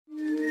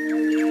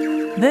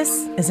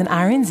This is an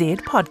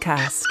RNZ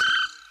podcast.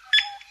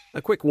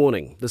 A quick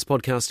warning, this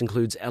podcast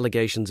includes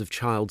allegations of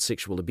child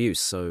sexual abuse,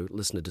 so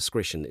listener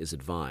discretion is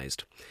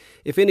advised.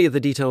 If any of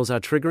the details are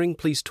triggering,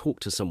 please talk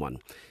to someone.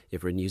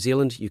 If you're in New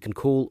Zealand, you can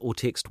call or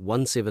text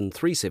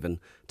 1737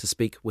 to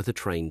speak with a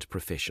trained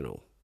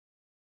professional.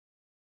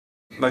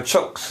 My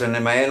chooks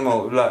and my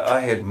animal, like I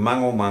had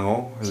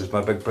Mango, who was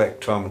my big black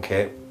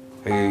tomcat,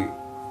 who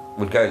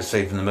would go to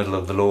sleep in the middle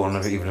of the lawn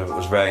even if it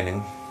was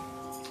raining.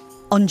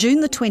 On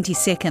June the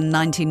 22nd,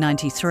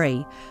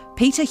 1993,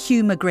 Peter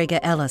Hugh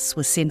McGregor Ellis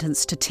was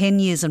sentenced to 10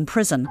 years in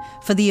prison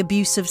for the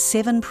abuse of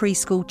 7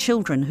 preschool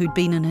children who'd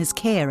been in his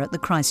care at the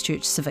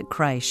Christchurch Civic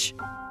Creche.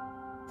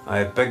 I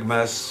had Big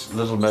Miss,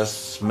 Little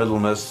Miss, Middle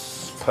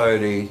Miss,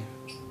 Pody,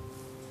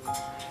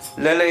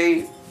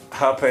 Lily,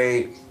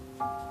 Happy,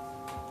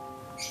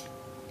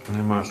 and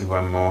there might be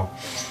one more.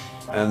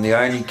 And the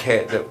only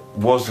cat that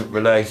wasn't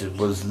related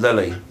was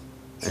Lily,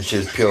 and she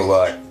was pure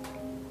white.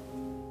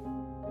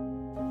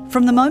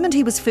 From the moment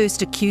he was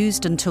first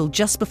accused until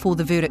just before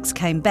the verdicts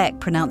came back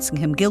pronouncing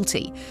him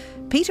guilty,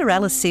 Peter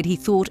Ellis said he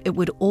thought it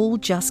would all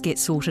just get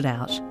sorted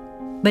out.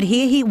 But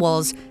here he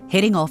was,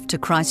 heading off to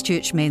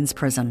Christchurch Men's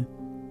Prison.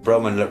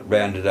 Bronwyn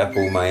rounded up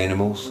all my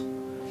animals,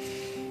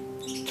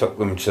 took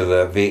them to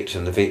the vet,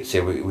 and the vet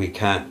said, we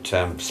can't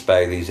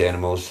spay these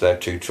animals, they're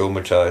too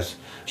traumatised.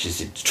 She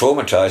said,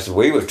 traumatised?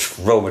 We were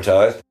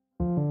traumatised.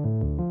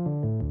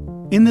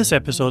 In this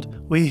episode,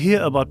 we hear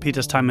about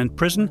Peter's time in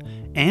prison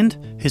and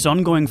his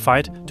ongoing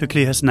fight to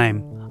clear his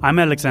name. I'm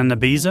Alexander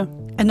Beezer.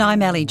 And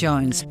I'm Ali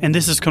Jones. And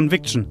this is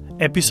Conviction,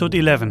 Episode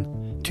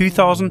 11,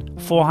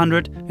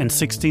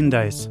 2,416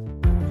 days.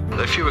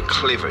 If you were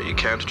clever, you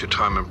counted your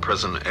time in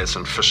prison as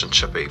in fish and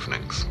chip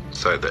evenings,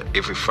 so that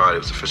every Friday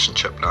was a fish and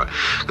chip night.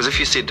 Because if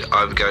you said,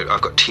 I've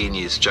got 10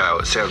 years jail,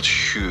 it sounds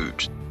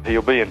huge.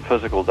 He'll be in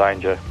physical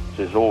danger.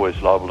 There's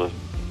always liable to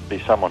be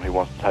someone who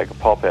wants to take a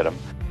pop at him.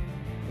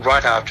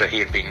 Right after he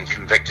had been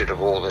convicted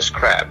of all this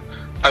crap,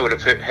 I would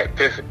have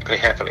perfectly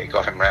happily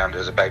got him round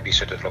as a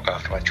babysitter to look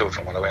after my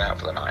children while I went out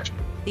for the night.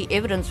 The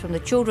evidence from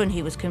the children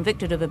he was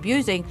convicted of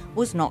abusing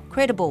was not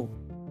credible.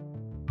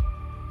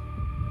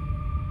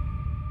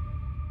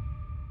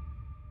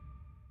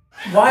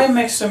 Why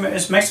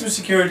is maximum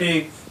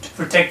security to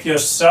protect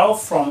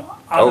yourself from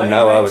other Oh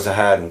no, inmates? I was a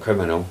hardened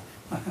criminal.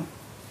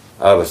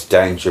 I was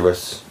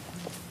dangerous.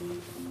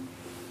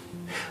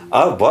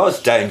 I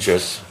was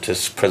dangerous to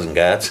prison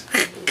guards.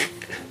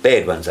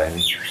 Bad ones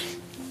only.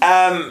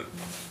 I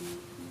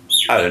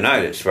don't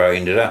know, that's where I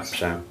ended up,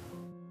 so.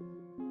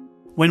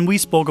 When we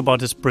spoke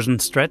about his prison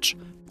stretch,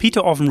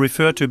 Peter often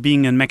referred to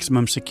being in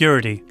maximum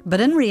security.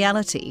 But in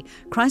reality,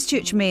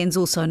 Christchurch Men's,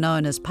 also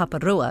known as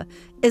Paparua,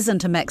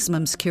 isn't a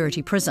maximum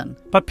security prison.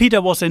 But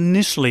Peter was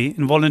initially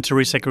in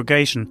voluntary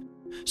segregation,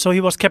 so he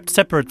was kept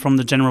separate from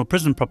the general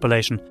prison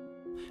population.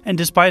 And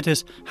despite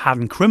his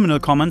hardened criminal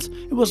comments,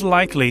 it was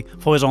likely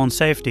for his own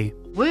safety.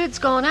 Word's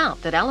gone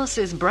out that Ellis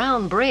is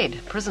brown bread,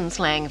 prison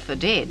slang for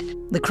dead.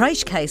 The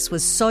creche case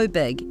was so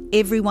big,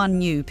 everyone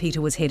knew Peter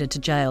was headed to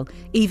jail,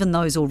 even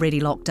those already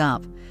locked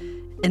up.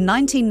 In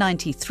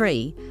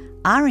 1993,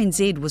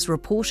 RNZ was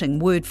reporting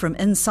word from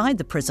inside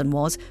the prison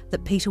was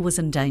that Peter was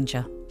in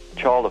danger.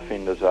 Child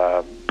offenders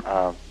are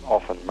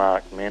often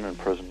marked men in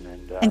prison.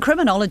 And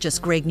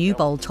criminologist Greg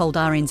Newbold told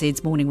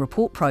RNZ's Morning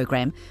Report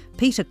programme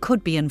Peter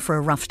could be in for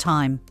a rough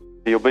time.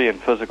 He'll be in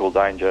physical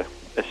danger,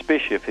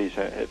 especially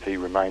if he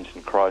remains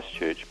in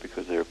Christchurch,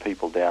 because there are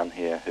people down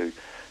here who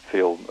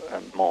feel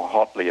more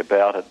hotly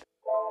about it.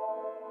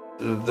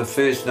 The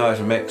first night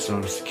of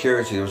maximum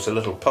security, there was a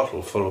little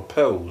bottle full of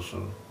pills,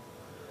 and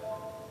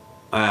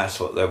I asked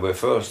what they were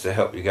for, to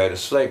help you go to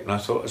sleep, and I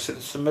said,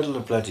 it's the middle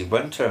of bloody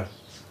winter.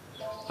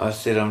 I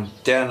said, I'm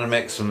down in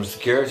maximum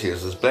security,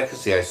 it's as black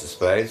as the ace of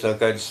spades, I'll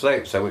go to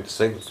sleep, so I went to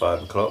sleep at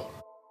 5 o'clock.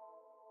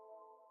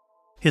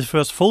 His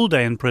first full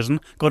day in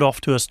prison got off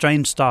to a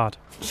strange start.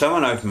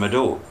 Someone opened my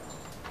door,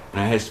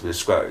 and it has to be a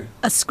screw.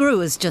 A screw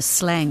is just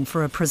slang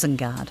for a prison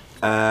guard.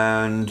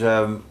 And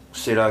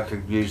said I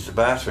could use the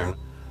bathroom.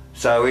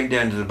 So I went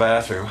down to the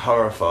bathroom,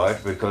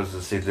 horrified, because they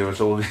said there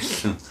was all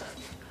these...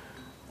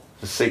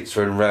 the seats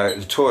were in a row,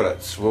 the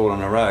toilets were all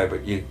in a row,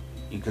 but you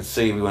could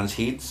see everyone's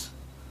heads.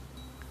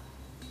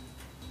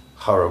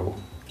 Horrible.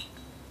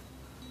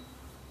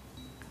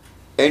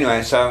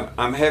 Anyway, so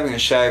I'm having a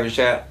shave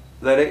out.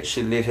 They'd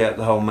actually let out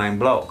the whole main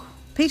block.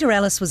 Peter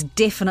Ellis was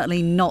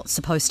definitely not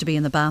supposed to be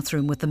in the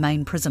bathroom with the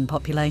main prison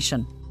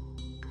population.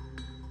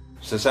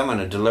 So someone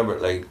had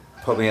deliberately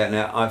put me out.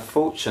 Now,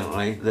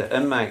 fortunately, the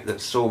inmate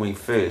that saw me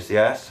first, he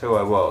asked who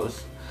I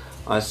was.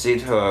 I said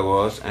who I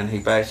was, and he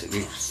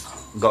basically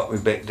got me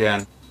back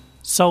down.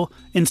 So,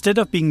 instead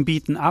of being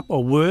beaten up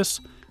or worse,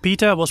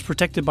 Peter was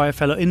protected by a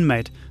fellow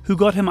inmate who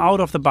got him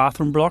out of the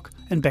bathroom block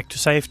and back to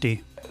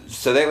safety.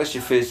 So that was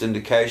your first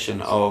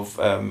indication of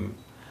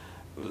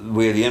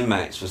where the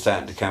inmates were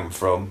starting to come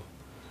from.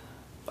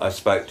 I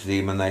spoke to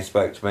them and they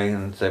spoke to me,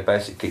 and they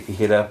basically keep your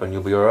head up and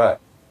you'll be all right.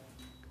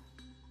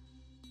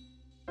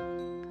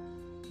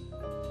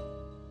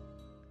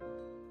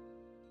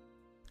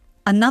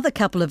 Another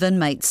couple of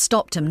inmates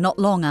stopped him not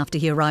long after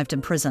he arrived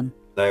in prison.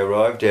 They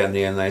arrived down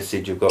there and they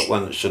said, you've got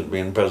one that shouldn't be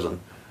in prison.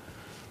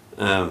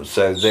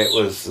 So that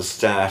was the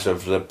start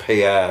of the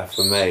PR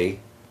for me.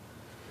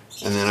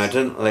 And then I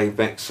didn't leave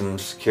maximum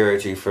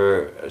security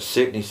for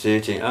certainly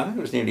 13, I think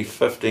it was nearly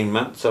 15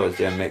 months I was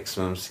down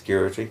maximum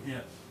security.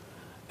 Yeah.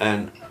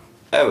 And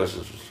it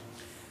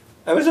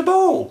was a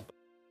ball.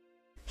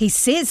 He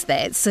says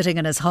that, sitting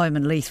in his home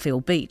in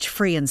Leithfield Beach,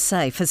 free and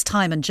safe, his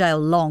time in jail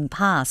long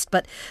past.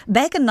 But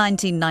back in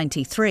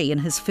 1993, in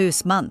his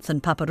first month in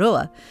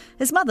Paparua,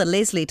 his mother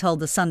Leslie told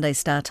the Sunday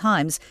Star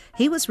Times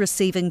he was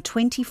receiving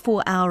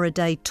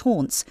 24-hour-a-day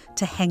taunts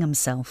to hang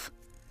himself.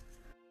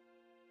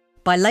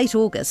 By late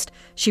August,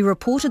 she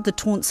reported the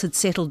taunts had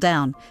settled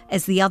down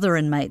as the other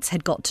inmates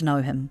had got to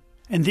know him.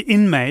 And the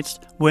inmates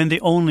weren't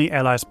the only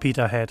allies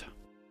Peter had.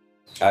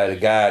 I had a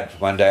guard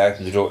one day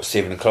open the door at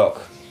 7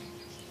 o'clock.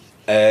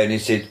 And he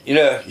said, you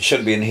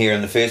shouldn't be in here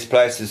in the first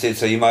place. He said,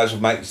 so you might as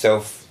well make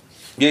yourself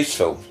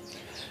useful.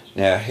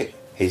 Now,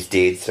 he's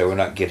dead, so we'll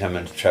not get him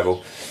into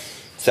trouble.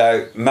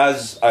 So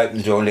Muzz opened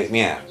the door and let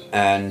me out.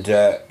 And,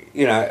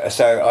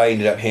 so I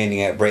ended up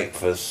handing out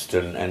breakfast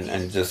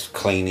and just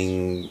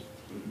cleaning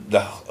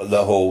the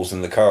halls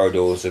and the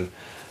corridors and,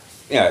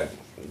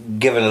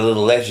 giving a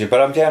little leisure.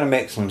 But I'm down to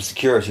maximum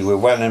security where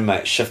one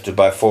inmate shifted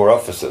by 4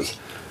 officers.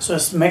 So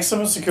is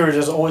maximum security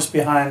is always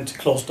behind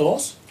closed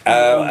doors?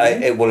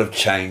 It will have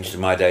changed in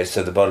my days.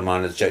 So the bottom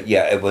line is,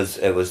 it was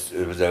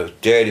a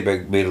dirty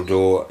big metal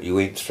door you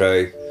went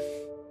through.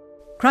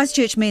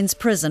 Christchurch Men's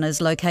Prison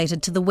is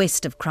located to the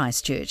west of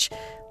Christchurch.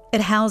 It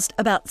housed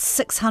about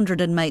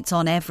 600 inmates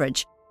on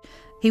average.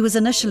 He was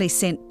initially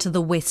sent to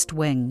the West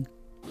Wing.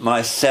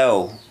 My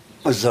cell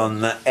was on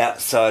the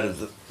outside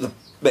of the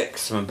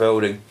maximum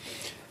building,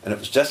 and it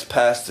was just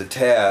past the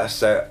tower.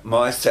 So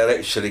my cell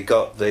actually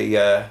got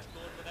the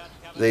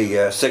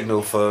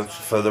signal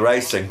for the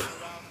racing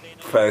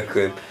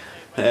program,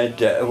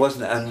 and it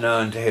wasn't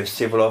unknown to have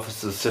several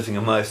officers sitting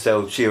in my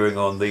cell cheering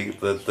on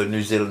the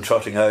New Zealand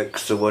Trotting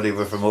Oaks or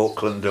whatever from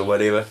Auckland or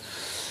whatever.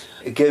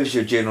 It gives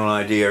you a general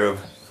idea of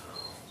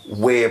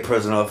where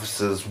prison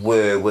officers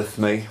were with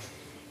me.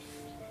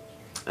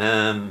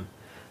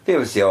 There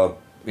was the odd,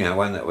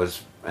 one that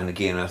was, and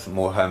again, I think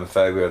more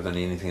homophobia than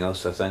anything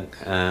else, I think.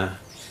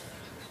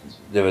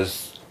 There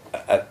was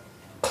a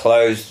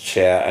closed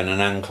shower and an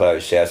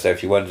unclosed shower, so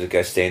if you wanted to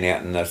go stand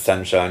out in the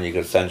sunshine, you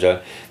could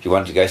sunshine. If you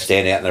wanted to go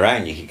stand out in the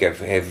rain, you could go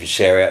have your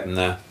shower out in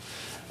the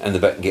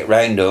bit and get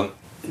rained on.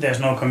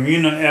 There's no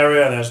communal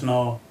area, there's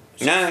no...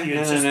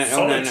 No,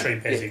 solitary,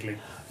 basically.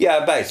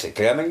 Yeah,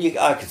 basically. I mean,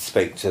 I could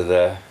speak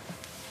to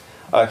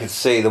I could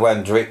see the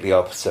one directly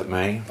opposite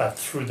me. But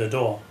through the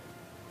door?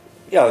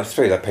 Yeah,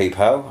 through the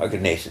peephole. I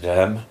could net it to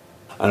him.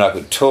 And I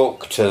could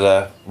talk to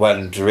the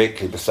one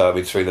directly beside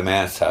me through the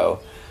mouse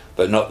hole,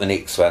 but not the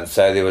next one.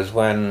 So there was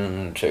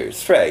 1, 2,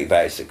 3,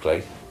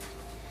 basically.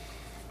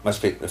 I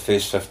spent the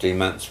first 15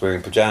 months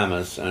wearing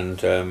pyjamas and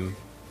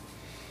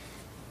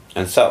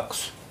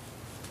socks.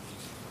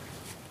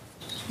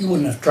 You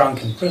wouldn't have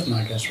drunk in prison,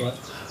 I guess, right?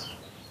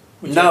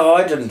 No,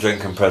 I didn't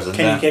drink in prison.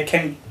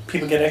 Can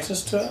people get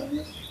access to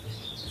it?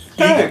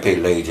 Don't be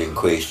leading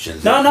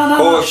questions. No. Of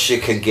course you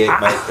can get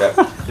made up.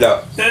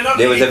 Look,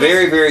 there was a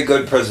very, very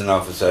good prison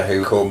officer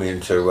who called me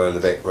into the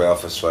back row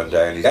office one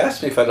day and he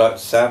asked me if I'd like to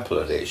sample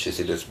it. She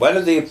said, it's one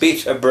of their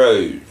better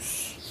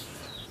brews.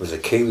 It was a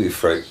kiwi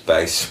fruit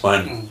based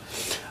one.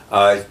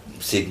 I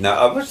said no.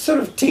 I was sort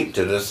of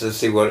tempted to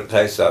see what it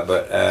tastes like,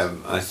 but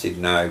I said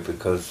no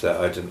because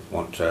I didn't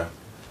want to.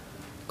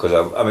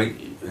 Because I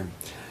mean,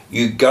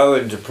 you go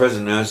into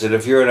prison and I said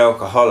if you're an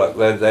alcoholic,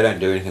 they don't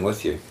do anything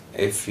with you.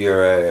 If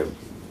you're a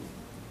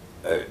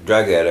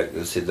drug addict,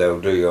 they said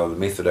they'll do you on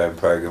the methadone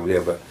program,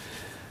 yeah, but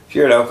if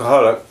you're an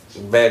alcoholic,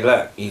 bad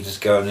luck. You just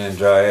go in there and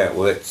dry out.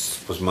 Well, that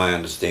was my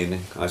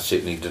understanding. I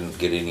certainly didn't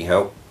get any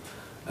help.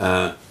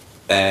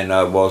 And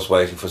I was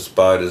waiting for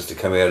spiders to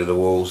come out of the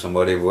walls and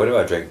whatever.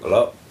 I drank a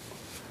lot.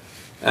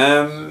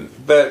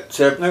 But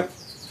no,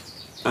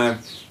 I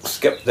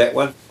skipped that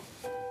one.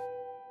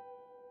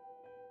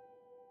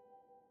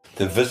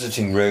 The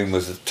visiting room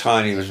was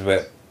tiny. It was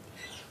about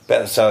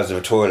the size of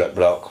a toilet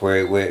block,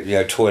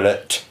 where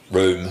toilet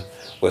room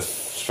with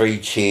 3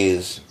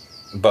 chairs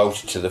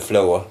bolted to the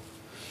floor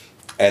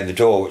and the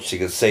door which you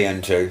could see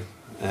into.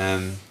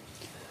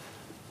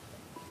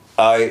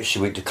 I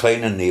actually went to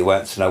clean in there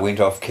once and I went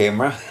off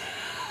camera.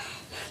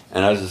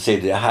 And as I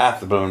said,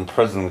 half the blooming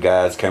prison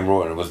guards came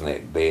right, and it wasn't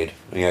that bad.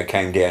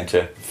 Came down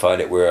to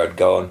find out where I'd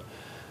gone.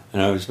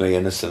 And it was me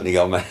innocently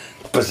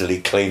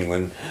busily cleaning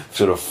when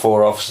sort of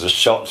 4 officers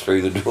shot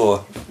through the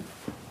door.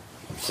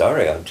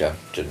 Sorry, I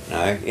didn't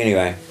know.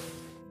 Anyway.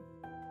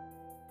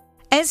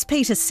 As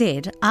Peter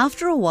said,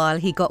 after a while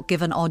he got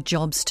given odd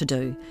jobs to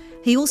do.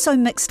 He also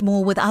mixed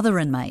more with other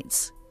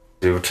inmates.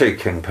 There were 2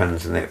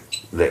 kingpins in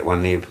that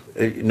one there,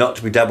 not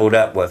to be doubled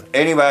up with.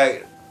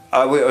 Anyway,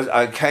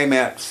 I came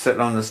out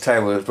sitting on this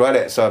table. It was right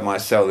outside my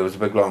cell. There was a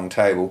big long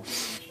table.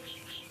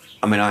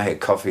 I mean, I had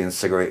coffee and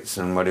cigarettes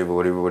and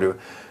whatever,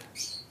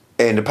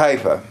 and a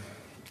paper.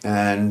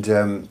 And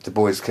the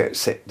boys kept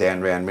sat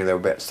down around me. They were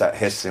about to start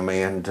hassling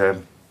me, and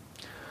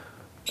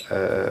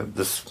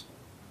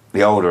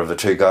the older of the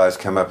two guys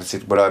came up and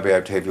said, "Would I be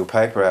able to have your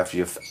paper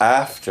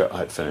after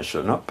I'd finished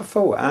it? Not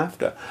before,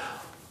 after."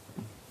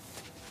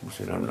 I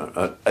said, "I'm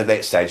not." At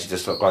that stage, he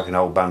just looked like an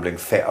old bumbling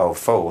fat old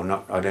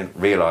fool. I didn't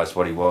realise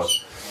what he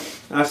was.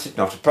 And I said,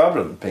 "Not a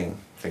problem,"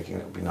 thinking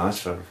it would be nice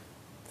for a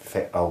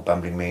fat old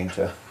bumbling man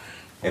to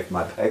have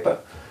my paper.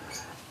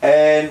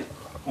 And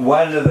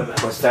one of them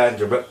was starting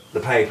to rip the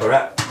paper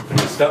up, and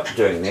he stopped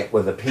doing that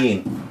with a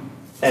pen.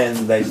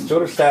 And they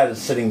sort of started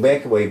sitting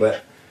back a wee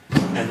bit.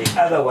 And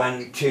the other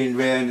one turned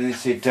round and he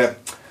said,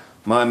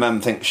 "My mum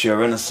thinks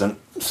you're innocent."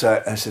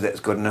 So I said, "That's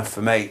good enough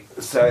for me."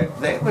 So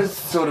that was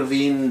sort of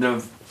the end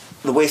of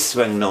the West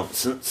Wing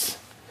nonsense,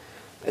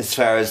 as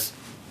far as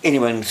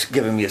anyone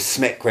giving me a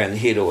smack round the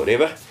head or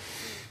whatever.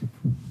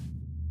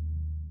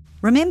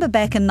 Remember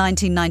back in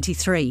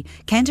 1993,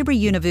 Canterbury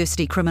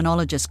University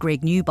criminologist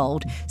Greg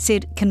Newbold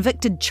said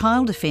convicted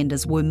child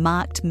offenders were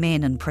marked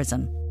men in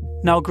prison.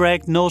 Now,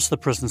 Greg knows the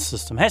prison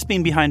system, has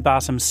been behind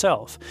bars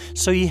himself,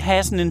 so he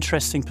has an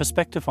interesting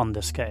perspective on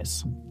this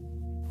case.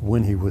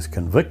 When he was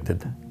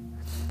convicted,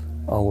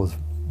 I was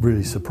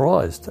really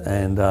surprised,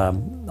 and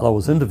I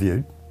was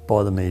interviewed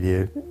by the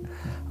media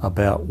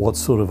about what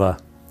sort of a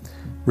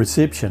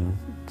reception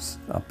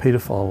a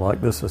paedophile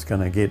like this is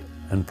going to get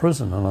in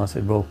prison. And I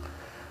said, well,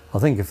 I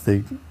think if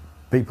the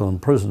people in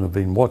prison have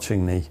been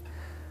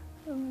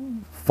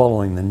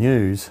following the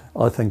news,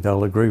 I think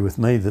they'll agree with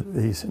me that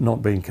he's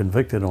not been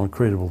convicted on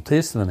credible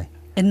testimony.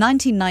 In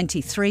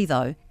 1993,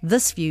 though,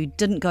 this view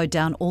didn't go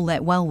down all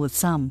that well with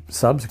some.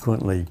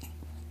 Subsequently,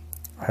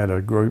 I had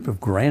a group of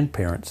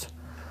grandparents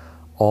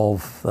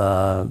of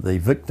the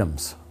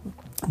victims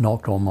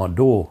knocked on my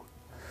door,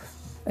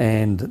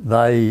 and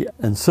they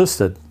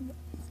insisted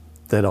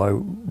that I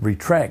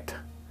retract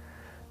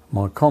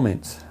my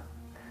comments.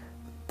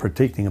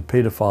 Protecting a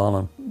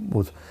paedophile, and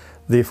was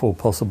therefore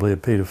possibly a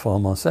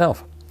paedophile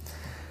myself,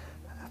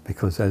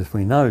 because as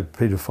we know,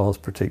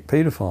 paedophiles protect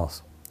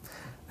paedophiles.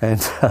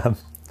 And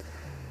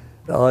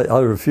I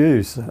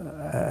refused,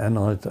 and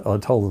I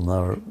told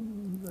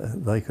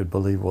them they could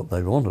believe what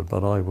they wanted,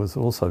 but I was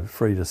also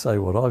free to say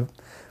what I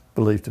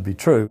believed to be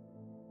true.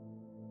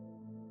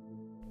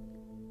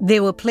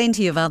 There were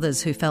plenty of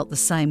others who felt the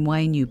same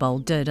way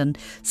Newbold did, and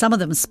some of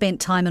them spent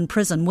time in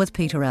prison with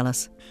Peter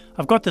Ellis.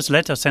 I've got this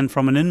letter sent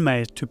from an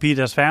inmate to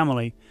Peter's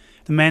family.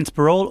 The man's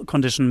parole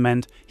condition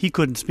meant he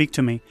couldn't speak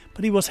to me,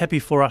 but he was happy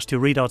for us to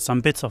read out some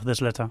bits of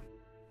this letter.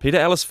 Peter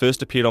Ellis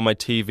first appeared on my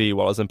TV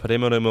while I was in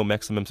Paremorumo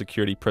Maximum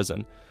Security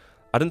Prison.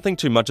 I didn't think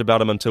too much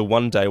about him until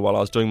one day while I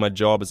was doing my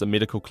job as a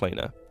medical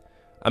cleaner.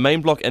 A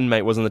main block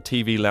inmate was in the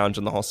TV lounge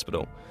in the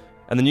hospital,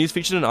 and the news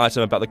featured an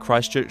item about the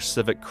Christchurch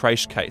Civic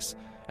crash case,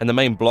 and the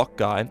main block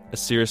guy, a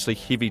seriously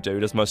heavy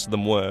dude as most of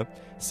them were,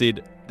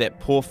 said, "That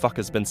poor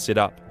fucker's been set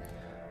up."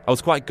 I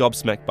was quite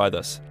gobsmacked by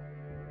this.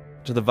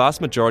 To the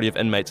vast majority of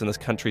inmates in this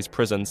country's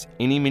prisons,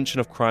 any mention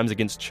of crimes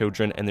against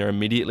children and they're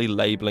immediately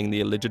labelling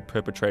the alleged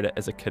perpetrator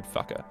as a kid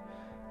fucker.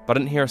 But I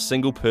didn't hear a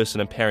single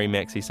person in Parry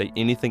Maxi say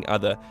anything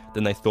other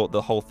than they thought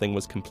the whole thing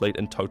was complete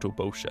and total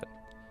bullshit.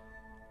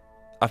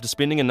 After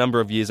spending a number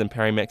of years in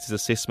Parry Maxi's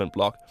assessment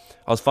block,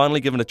 I was finally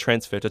given a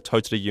transfer to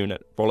Totara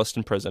Unit,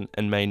 Rolleston Prison,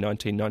 in May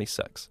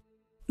 1996.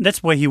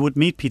 That's where he would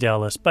meet Peter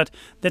Ellis, but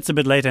that's a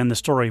bit later in the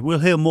story. We'll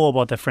hear more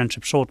about their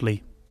friendship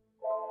shortly.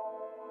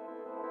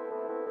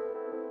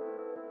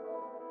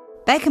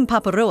 Back in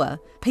Paparua,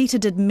 Peter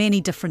did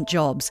many different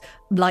jobs,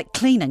 like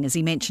cleaning, as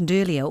he mentioned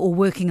earlier, or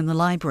working in the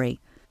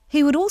library.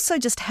 He would also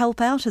just help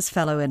out his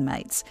fellow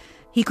inmates.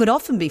 He could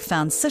often be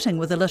found sitting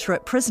with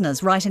illiterate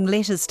prisoners, writing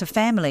letters to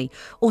family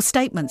or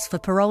statements for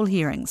parole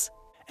hearings.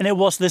 And it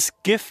was this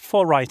gift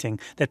for writing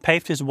that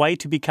paved his way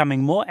to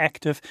becoming more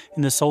active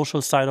in the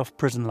social side of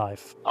prison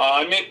life.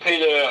 I met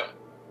Peter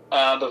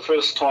the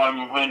first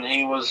time when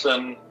he was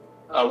in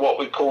what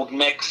we called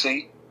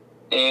Maxi,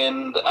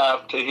 and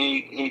after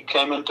he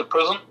came into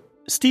prison.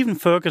 Stephen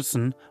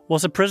Ferguson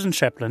was a prison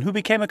chaplain who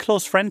became a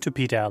close friend to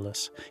Peter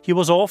Ellis. He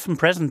was often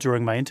present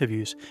during my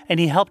interviews, and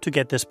he helped to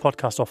get this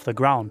podcast off the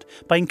ground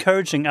by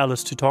encouraging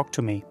Ellis to talk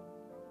to me.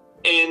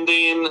 And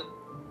then,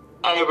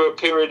 over a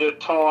period of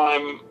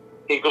time,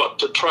 he got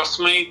to trust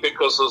me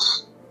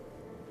because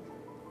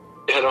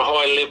he had a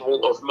high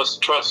level of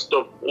mistrust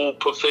of all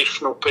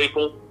professional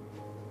people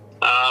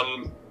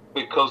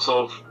because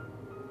of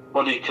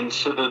what he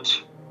considered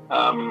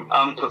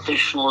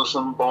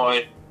unprofessionalism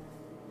by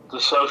the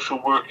social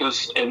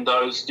workers and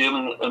those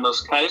dealing in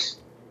this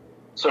case.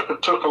 So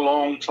it took a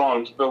long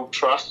time to build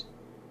trust.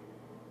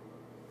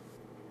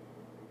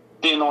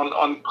 Then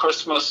on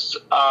Christmas,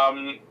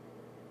 the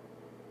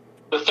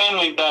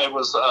family day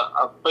was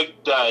a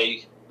big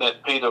day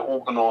that Peter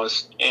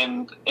organised,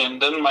 and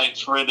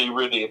inmates really,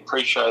 really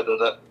appreciated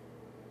it.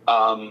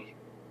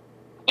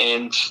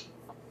 And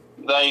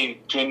they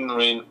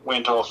generally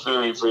went off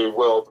very, very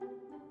well.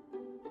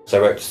 So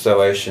I wrote to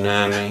Salvation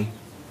Army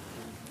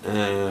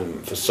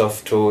for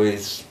soft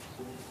toys,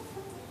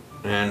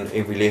 and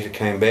every letter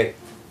came back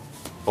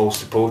all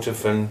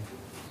supportive, and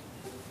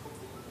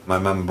My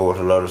mum bought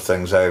a lot of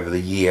things over the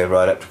year,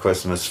 right up to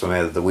Christmas, from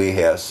out of the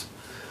warehouse.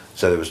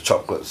 So there was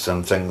chocolates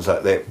and things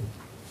like that.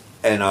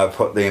 And I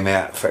put them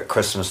out for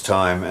Christmas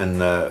time in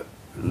the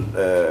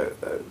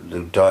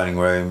dining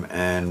room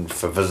and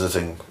for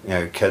visiting,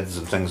 kids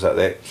and things like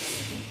that.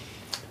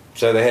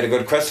 So they had a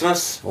good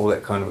Christmas, all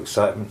that kind of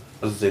excitement.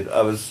 As I said,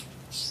 I was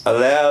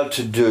allowed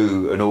to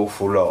do an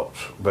awful lot,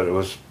 but it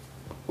was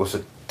with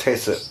a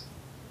tacit,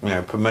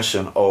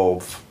 permission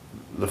of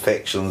the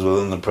factions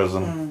within the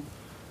prison.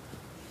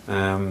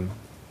 And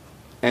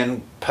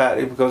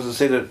partly because I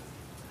said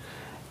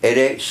it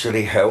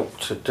actually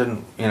helped. It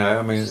didn't,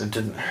 it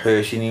didn't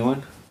hurt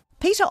anyone.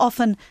 Peter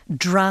often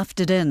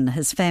drafted in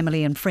his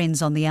family and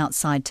friends on the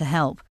outside to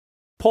help.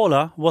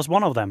 Paula was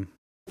one of them.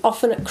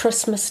 Often at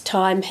Christmas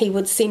time he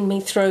would send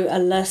me through a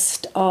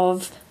list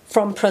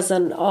from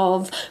prison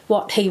of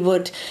what he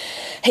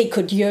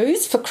could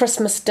use for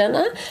Christmas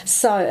dinner.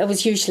 So it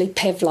was usually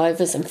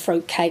pavlovas and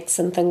fruitcakes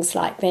and things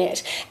like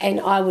that.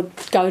 And I would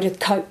go to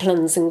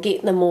Copeland's and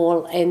get them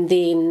all and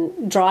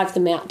then drive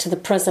them out to the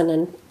prison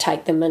and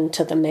take them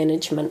into the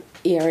management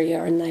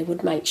area, and they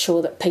would make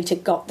sure that Peter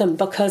got them,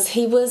 because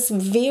he was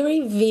very,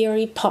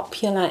 very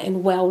popular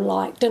and well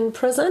liked in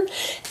prison,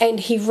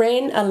 and he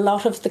ran a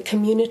lot of the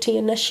community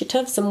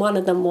initiatives, and one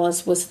of them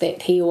was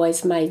that he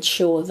always made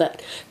sure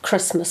that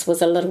Christmas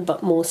was a little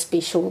bit more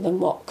special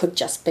than what could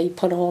just be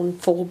put on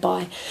for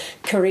by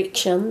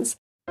corrections.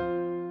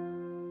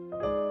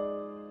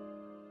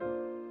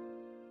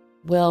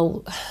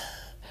 Well,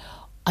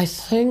 I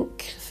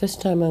think the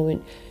first time I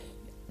went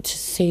to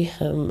see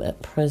him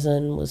at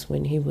prison was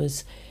when he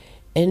was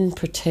in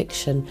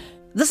protection.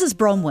 This is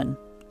Bronwyn.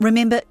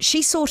 Remember,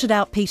 she sorted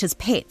out Peter's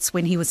pets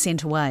when he was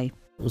sent away.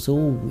 It was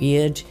all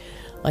weird.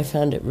 I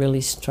found it really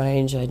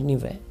strange.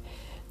 The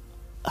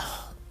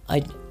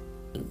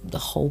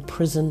whole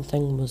prison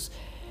thing was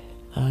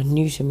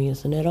new to me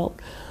as an adult.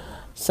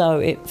 So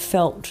it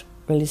felt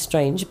really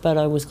strange, but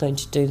I was going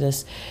to do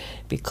this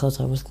because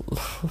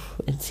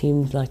it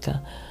seemed like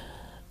a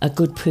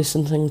good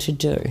person thing to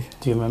do.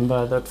 Do you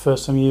remember that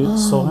first time you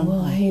saw him?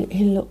 Well,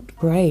 he looked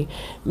grey.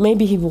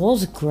 Maybe he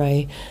was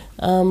grey.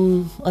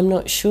 I'm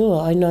not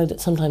sure. I know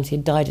that sometimes he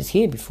had dyed his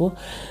hair before,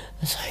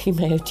 so he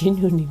may have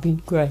genuinely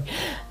been grey.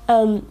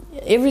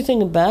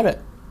 Everything about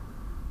it,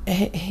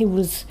 he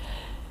was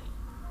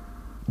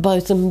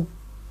both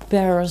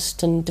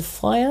embarrassed and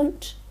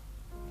defiant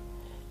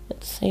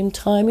at the same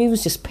time. He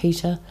was just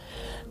Peter.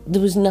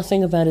 There was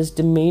nothing about his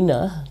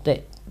demeanour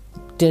that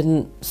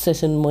didn't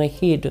sit in my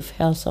head of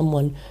how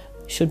someone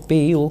should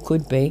be or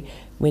could be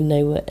when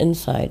they were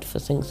inside for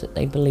things that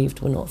they believed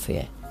were not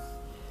fair.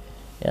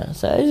 Yeah,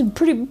 so it was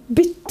pretty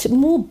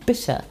more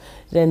bitter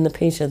than the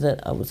Peter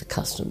that I was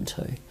accustomed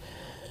to,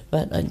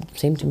 but it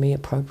seemed to me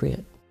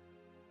appropriate.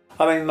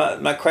 I mean,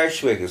 my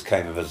crash workers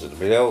came and visited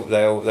me. They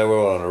were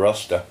all on a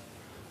roster.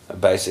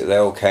 Basically, they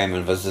all came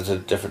and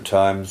visited different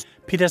times.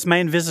 Peter's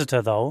main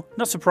visitor, though,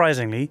 not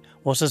surprisingly,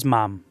 was his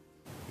mum.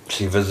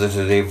 She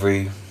visited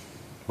every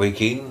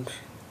weekend.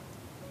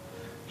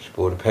 She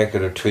bought a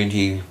packet of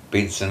 20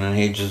 Benson and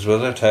Hedges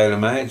with her,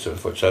 tailor-mades,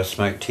 of which I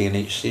smoked 10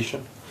 each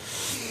session.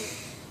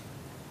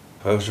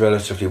 I was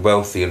relatively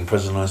wealthy in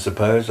prison, I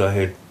suppose.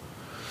 I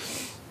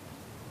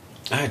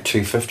had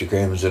 2 50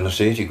 grams and a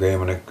 30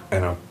 gram and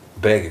a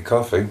bag of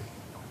coffee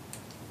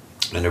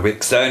and a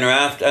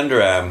Rexona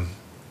underarm.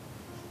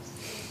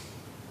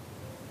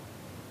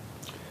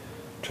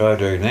 Try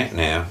doing that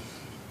now,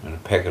 and a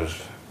packet of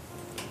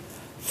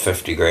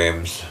 50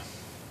 grams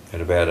at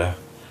about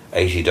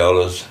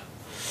 $80.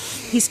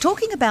 He's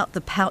talking about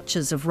the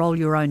pouches of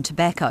roll-your-own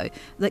tobacco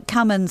that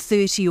come in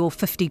 30 or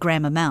 50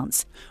 gram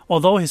amounts.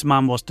 Although his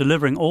mum was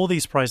delivering all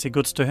these pricey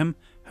goods to him,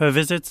 her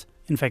visits,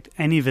 in fact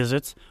any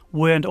visits,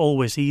 weren't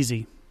always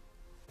easy.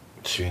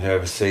 She went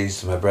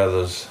overseas to my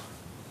brother's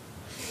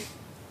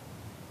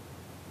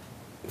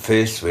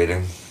first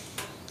wedding.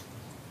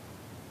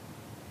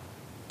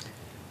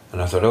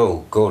 And I thought,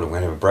 oh God, I'm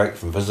going to have a break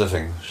from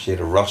visiting. She had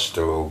a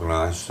roster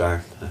organised, so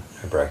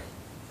a break.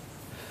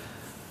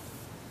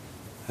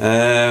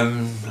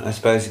 I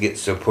suppose it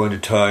gets to a point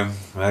of time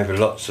over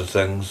lots of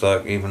things,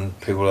 like even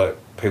people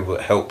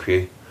that help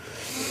you.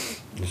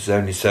 There's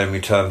only so many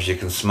times you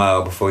can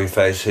smile before your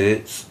face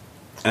hurts.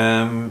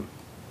 And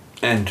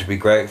to be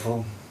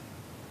grateful.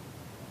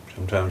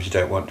 Sometimes you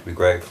don't want to be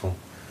grateful.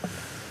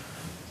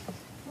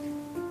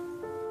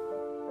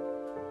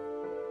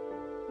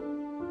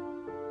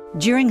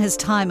 During his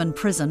time in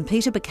prison,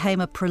 Peter became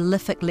a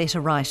prolific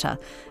letter writer,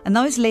 and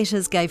those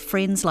letters gave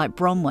friends like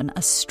Bronwyn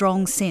a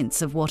strong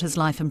sense of what his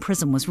life in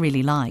prison was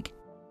really like.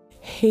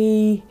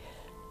 He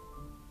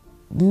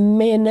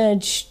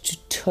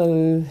managed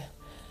to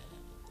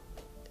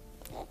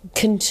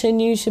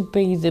continue to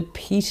be the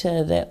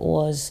Peter that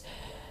was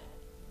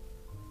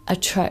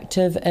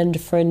attractive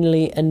and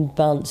friendly and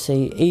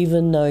bouncy,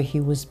 even though he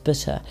was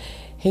bitter.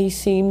 He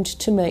seemed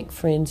to make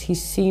friends. He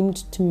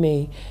seemed to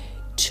me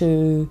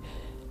to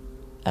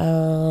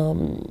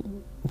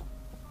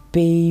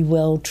be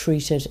well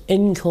treated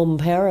in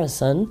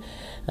comparison.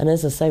 And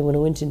as I say, when I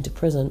went into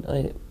prison,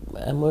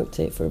 and worked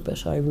there for a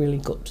bit, I really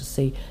got to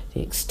see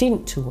the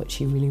extent to which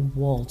he really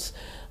was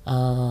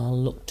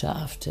looked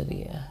after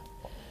there.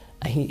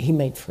 He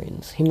made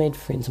friends. He made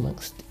friends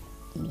amongst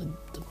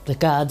the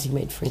guards. He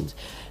made friends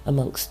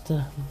amongst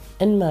the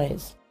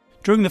inmates.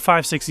 During the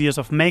 5-6 years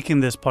of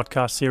making this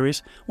podcast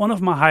series, one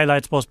of my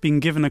highlights was being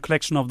given a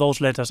collection of those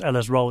letters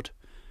Ellis wrote.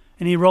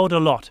 And he wrote a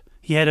lot.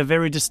 He had a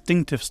very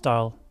distinctive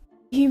style.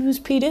 He was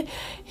Peter.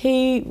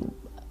 He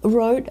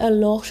wrote a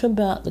lot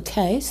about the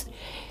case.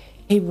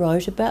 He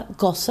wrote about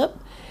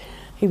gossip.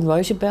 He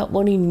wrote about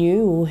what he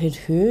knew or had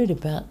heard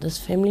about this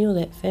family or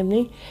that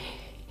family.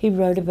 He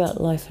wrote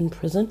about life in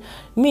prison.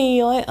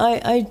 Me,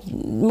 I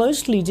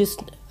mostly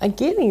just, I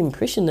get the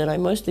impression that I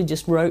mostly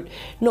just wrote,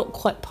 not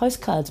quite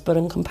postcards, but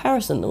in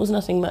comparison, there was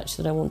nothing much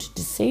that I wanted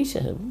to say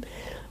to him.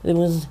 There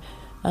was,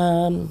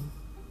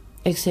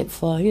 except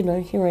for,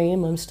 here I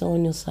am, I'm still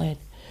on your side.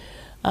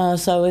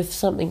 So if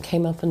something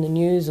came up in the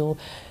news or,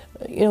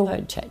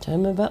 I'd chat to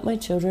him about my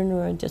children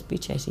or I'd just be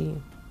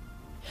chatty.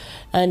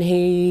 And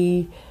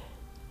he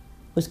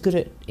was good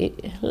at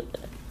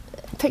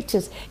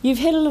pictures. You've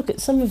had a look at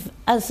some of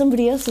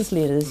somebody else's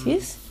letters,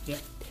 yes? Yeah.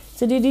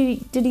 So did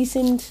he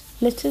send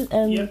letters,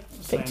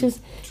 pictures?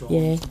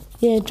 Yeah,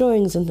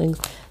 drawings and things.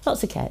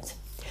 Lots of cats.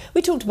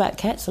 We talked about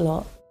cats a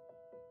lot.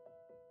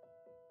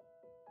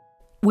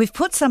 We've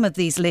put some of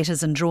these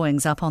letters and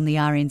drawings up on the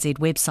RNZ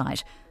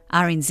website,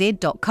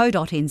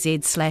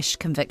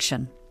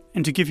 rnz.co.nz/conviction.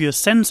 And to give you a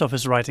sense of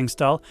his writing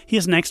style,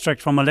 here's an extract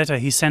from a letter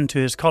he sent to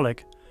his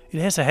colleague. It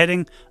has a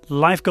heading,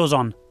 Life Goes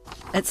On.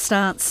 It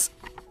starts,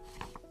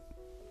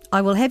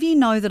 I will have you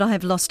know that I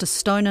have lost 1.5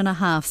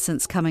 stone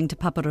since coming to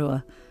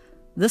Paparua.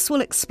 This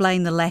will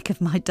explain the lack of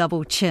my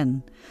double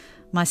chin.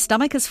 My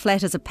stomach is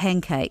flat as a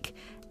pancake,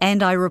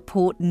 and I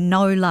report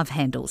no love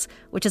handles,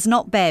 which is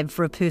not bad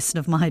for a person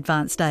of my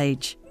advanced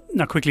age.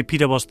 Now quickly,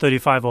 Peter was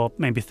 35 or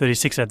maybe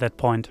 36 at that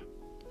point.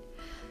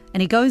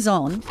 And he goes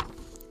on,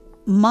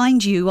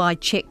 mind you, I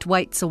checked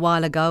weights a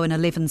while ago and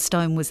 11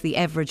 stone was the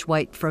average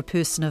weight for a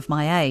person of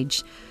my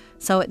age.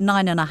 So at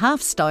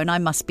 9.5 stone I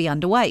must be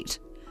underweight.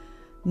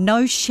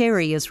 No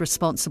sherry is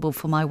responsible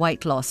for my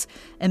weight loss.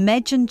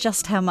 Imagine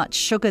just how much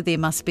sugar there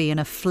must be in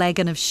a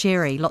flagon of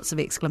sherry, lots of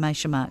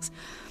exclamation marks.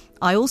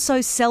 I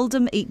also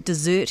seldom eat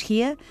dessert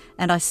here,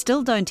 and I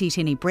still don't eat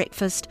any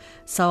breakfast,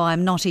 so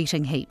I'm not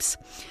eating heaps.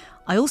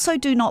 I also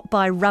do not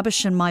buy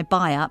rubbish in my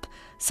buy-up.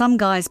 Some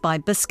guys buy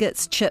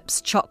biscuits, chips,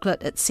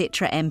 chocolate,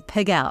 etc. and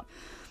pig out.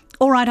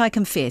 All right, I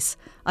confess,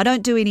 I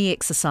don't do any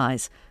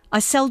exercise. I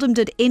seldom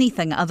did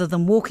anything other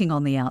than walking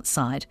on the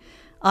outside.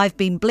 I've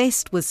been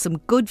blessed with some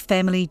good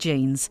family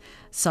genes,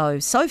 so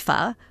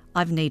far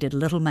I've needed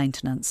little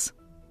maintenance.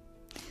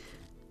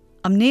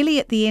 I'm nearly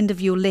at the end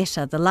of your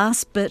letter, the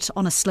last bit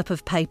on a slip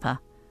of paper.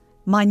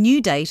 My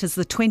new date is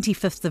the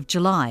 25th of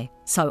July,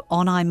 so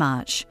on I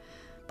march.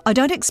 I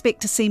don't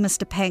expect to see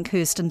Mr.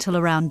 Pankhurst until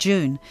around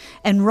June,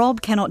 and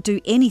Rob cannot do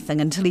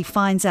anything until he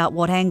finds out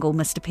what angle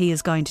Mr. P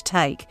is going to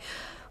take.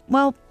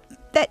 Well,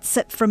 that's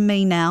it from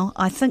me now.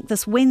 I think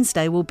this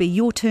Wednesday will be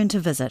your turn to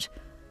visit.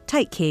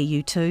 Take care,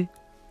 you two.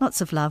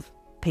 Lots of love,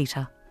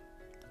 Peter.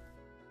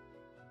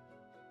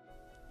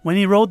 When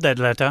he wrote that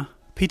letter,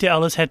 Peter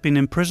Ellis had been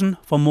in prison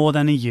for more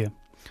than a year.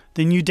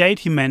 The new date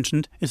he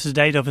mentioned is the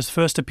date of his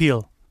first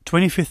appeal,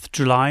 25th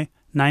July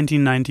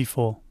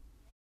 1994.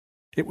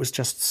 It was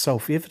just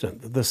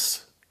self-evident that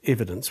this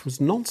evidence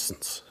was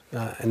nonsense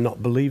and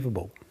not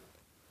believable.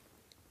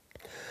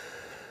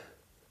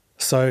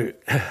 So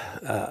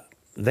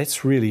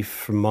that's really,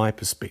 from my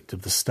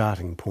perspective, the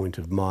starting point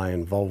of my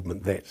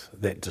involvement,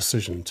 that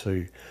decision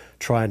to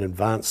try and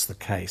advance the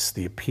case,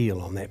 the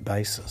appeal on that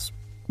basis.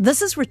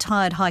 This is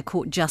retired High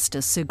Court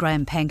Justice Sir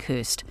Graham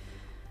Pankhurst.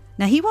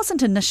 Now, he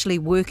wasn't initially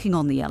working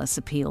on the Ellis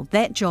appeal.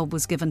 That job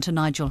was given to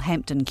Nigel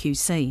Hampton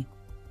QC.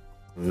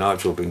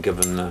 Nigel had been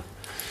given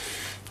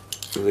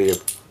the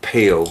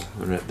appeal,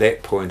 and at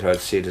that point I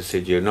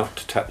said you're not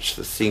to touch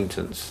the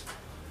sentence.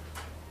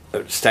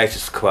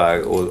 Status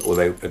quo, or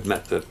they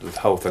admit that the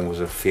whole thing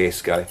was a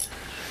fiasco.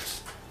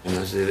 And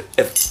I said,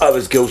 if I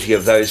was guilty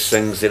of those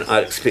things, then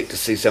I'd expect to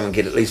see someone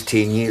get at least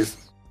 10 years.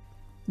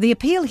 The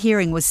appeal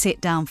hearing was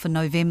set down for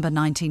November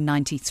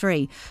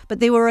 1993, but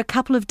there were a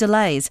couple of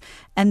delays,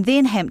 and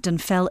then Hampton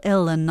fell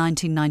ill in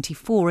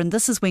 1994, and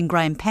this is when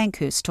Graham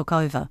Pankhurst took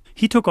over.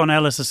 He took on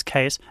Ellis's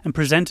case and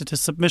presented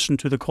his submission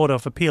to the Court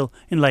of Appeal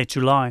in late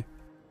July.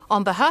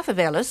 On behalf of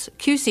Ellis,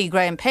 QC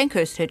Graham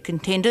Pankhurst had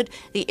contended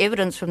the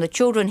evidence from the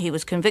children he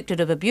was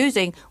convicted of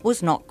abusing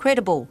was not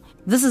credible.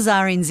 This is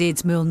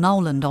RNZ's Merle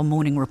Noland on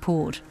Morning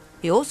Report.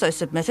 He also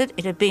submitted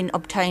it had been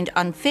obtained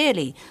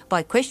unfairly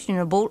by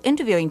questionable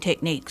interviewing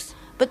techniques.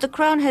 But the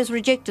Crown has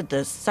rejected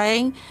this,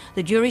 saying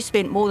the jury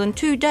spent more than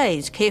 2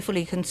 days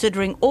carefully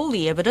considering all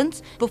the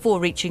evidence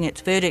before reaching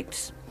its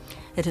verdicts.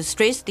 It has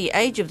stressed the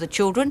age of the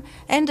children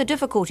and the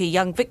difficulty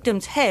young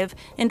victims have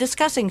in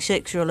discussing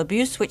sexual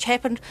abuse which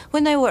happened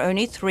when they were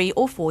only 3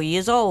 or 4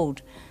 years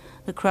old.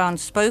 The Crown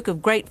spoke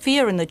of great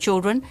fear in the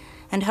children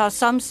and how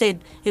some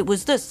said it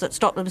was this that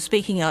stopped them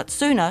speaking out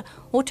sooner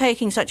or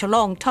taking such a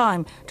long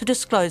time to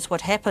disclose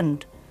what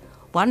happened.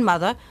 One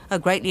mother, a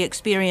greatly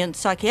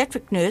experienced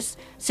psychiatric nurse,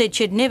 said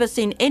she'd never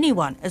seen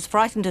anyone as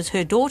frightened as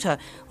her daughter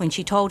when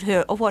she told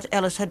her of what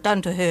Ellis had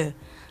done to her.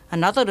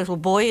 Another little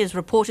boy is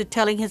reported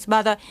telling his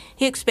mother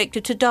he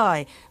expected to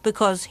die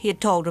because he had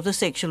told of the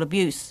sexual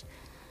abuse.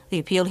 The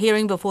appeal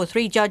hearing before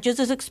 3 judges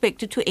is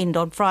expected to end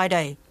on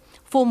Friday.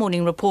 For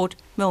Morning Report,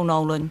 Mel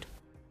Noland.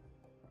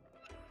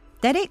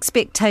 That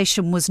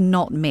expectation was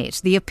not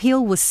met. The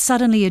appeal was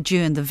suddenly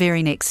adjourned the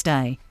very next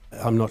day.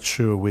 I'm not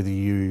sure whether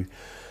you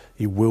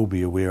will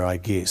be aware, I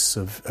guess,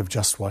 of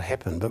just what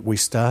happened, but we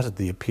started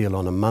the appeal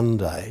on a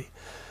Monday,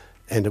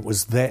 and it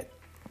was that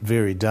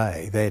very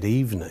day, that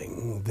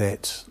evening,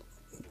 that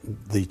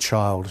the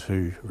child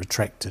who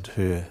retracted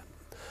her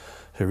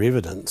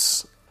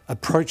evidence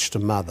approached a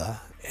mother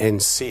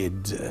and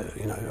said,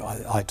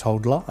 I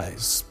told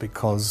lies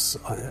because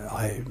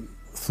I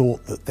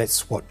thought that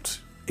that's what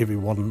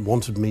everyone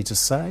wanted me to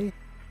say.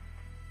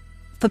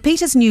 For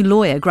Peter's new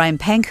lawyer, Graham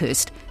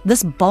Pankhurst,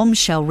 this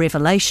bombshell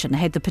revelation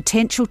had the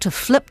potential to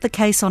flip the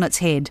case on its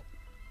head.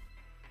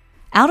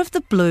 Out of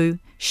the blue,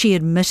 she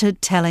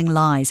admitted telling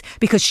lies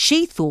because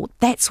she thought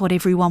that's what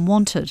everyone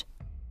wanted.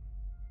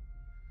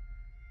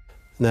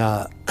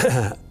 Now,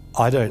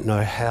 I don't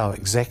know how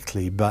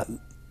exactly, but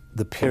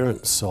the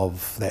parents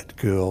of that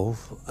girl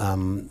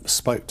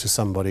spoke to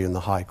somebody in the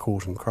High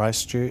Court in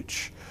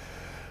Christchurch,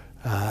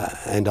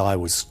 and I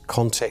was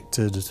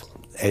contacted,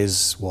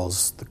 as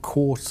was the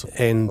court,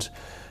 and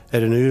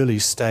at an early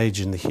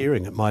stage in the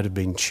hearing, it might have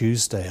been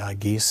Tuesday, I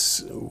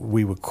guess,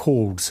 we were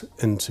called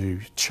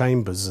into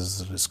chambers,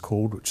 as it is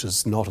called, which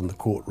is not in the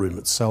courtroom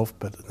itself,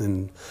 but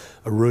in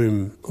a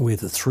room where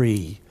the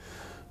 3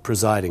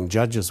 presiding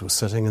judges were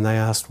sitting, and they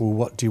asked, well,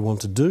 what do you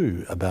want to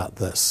do about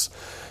this?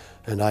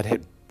 And I'd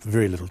had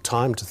very little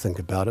time to think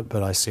about it,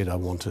 but I said I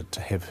wanted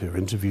to have her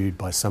interviewed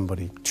by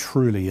somebody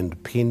truly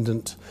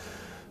independent,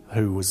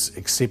 who was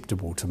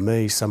acceptable to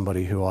me,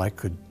 somebody who I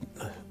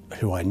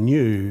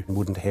knew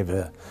wouldn't have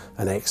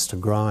an axe to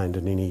grind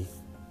in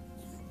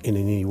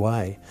any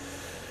way.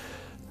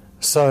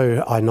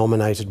 So I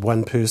nominated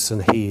one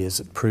person. He, as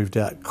it proved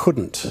out,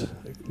 couldn't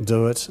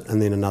do it,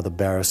 and then another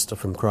barrister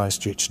from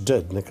Christchurch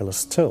did,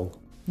 Nicholas Till.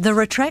 The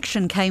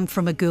retraction came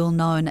from a girl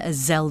known as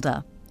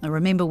Zelda. Now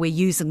remember, we're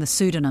using the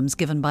pseudonyms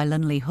given by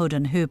Lindley Hood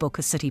in her book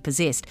A City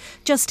Possessed,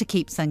 just to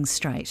keep things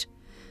straight.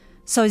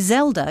 So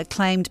Zelda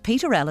claimed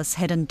Peter Ellis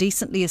had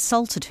indecently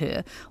assaulted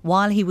her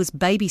while he was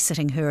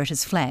babysitting her at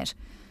his flat.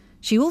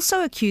 She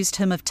also accused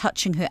him of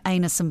touching her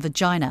anus and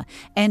vagina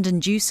and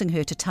inducing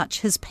her to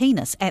touch his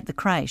penis at the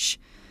creche.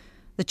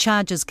 The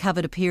charges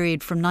covered a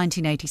period from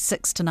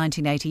 1986 to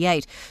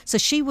 1988, so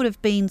she would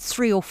have been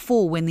 3 or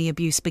 4 when the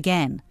abuse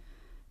began.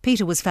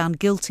 Peter was found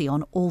guilty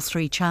on all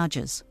 3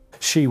 charges.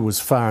 She was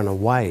far and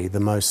away the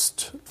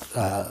most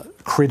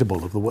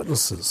credible of the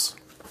witnesses.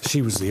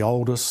 She was the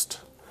oldest.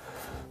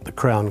 The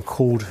Crown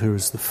called her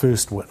as the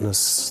first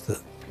witness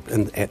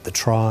at the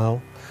trial.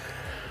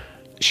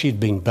 She had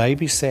been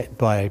babysat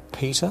by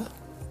Peter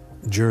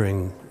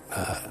during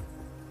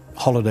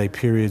holiday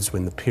periods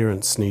when the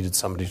parents needed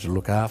somebody to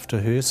look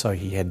after her, so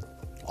he had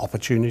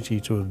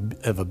opportunity to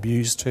have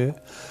abused her.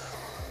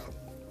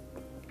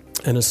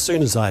 And as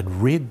soon as I had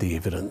read the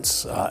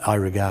evidence, I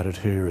regarded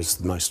her as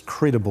the most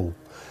credible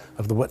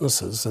of the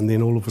witnesses, and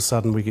then all of a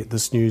sudden we get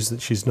this news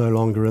that she's no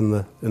longer in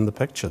the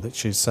picture, that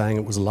she's saying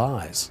it was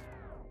lies.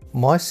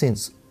 My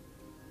sense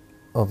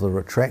of the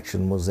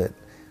retraction was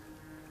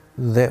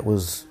that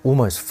was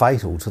almost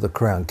fatal to the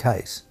Crown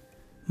case.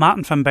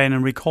 Martin van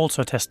Benen recalls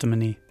her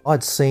testimony.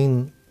 I'd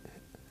seen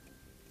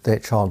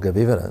that child give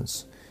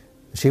evidence.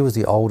 She was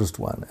the oldest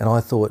one, and I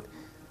thought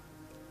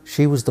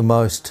she was the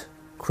most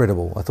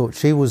credible. I thought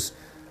she was,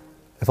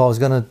 if I was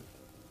going to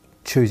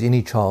choose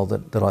any child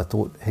that I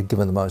thought had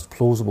given the most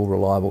plausible,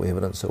 reliable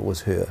evidence, it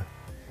was her.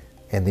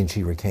 And then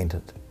she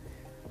recanted.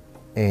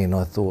 And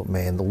I thought,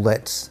 man,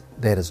 that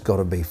has got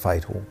to be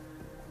fatal.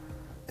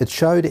 It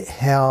showed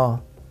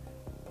how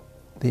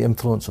the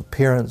influence of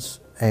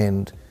parents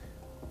and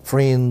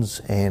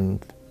friends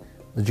and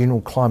the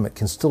general climate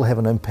can still have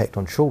an impact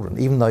on children,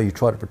 even though you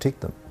try to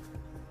protect them.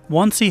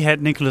 Once he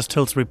had Nicholas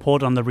Till's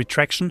report on the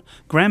retraction,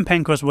 Graham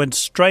Pankhurst went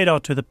straight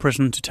out to the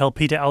prison to tell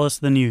Peter Ellis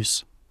the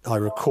news. I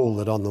recall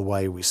that on the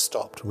way we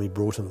stopped and we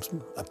brought him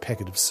a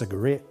packet of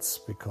cigarettes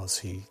because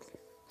he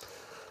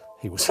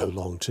was a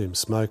long-term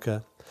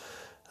smoker.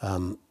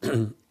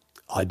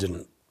 I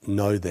didn't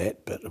know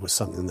that, but it was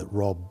something that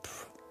Rob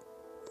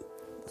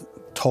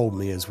told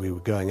me as we were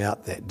going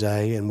out that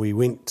day, and we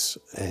went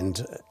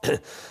and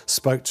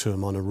spoke to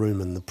him on a room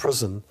in the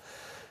prison,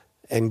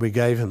 and we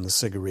gave him the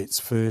cigarettes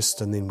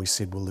first, and then we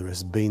said, well, there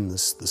has been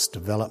this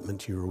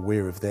development, you're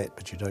aware of that,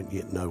 but you don't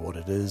yet know what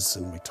it is,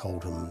 and we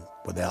told him,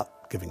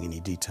 without giving any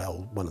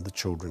detail, one of the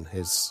children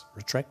has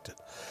retracted.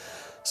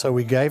 So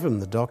we gave him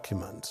the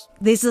document.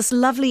 There's this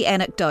lovely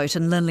anecdote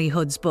in Lindley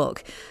Hood's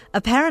book.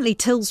 Apparently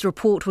Till's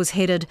report was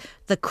headed,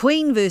 "The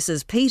Queen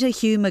versus Peter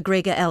Hugh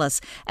McGregor Ellis,"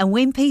 and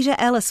when Peter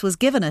Ellis was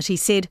given it, he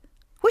said,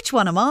 "Which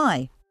one am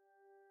I?"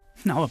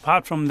 Now,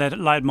 apart from that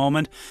light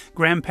moment,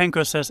 Graham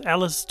Pankhurst says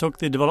Ellis took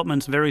the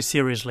developments very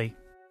seriously.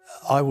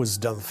 I was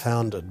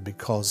dumbfounded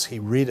because he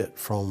read it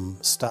from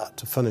start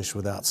to finish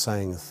without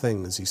saying a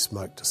thing as he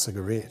smoked a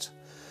cigarette.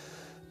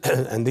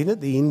 And then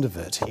at the end of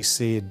it, he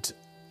said,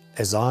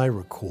 as I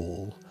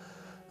recall,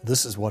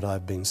 this is what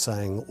I've been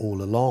saying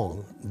all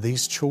along.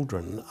 These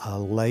children are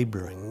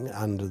labouring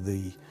under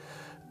the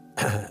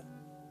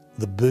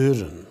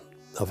burden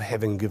of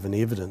having given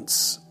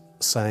evidence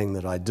saying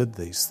that I did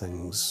these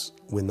things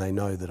when they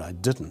know that I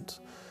didn't.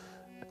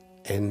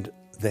 And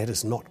that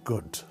is not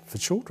good for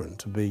children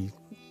to be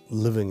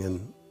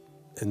living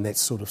in that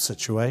sort of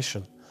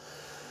situation.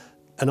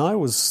 And I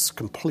was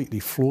completely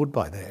floored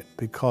by that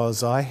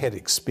because I had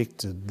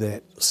expected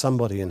that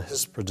somebody in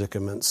his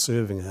predicament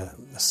serving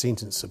a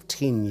sentence of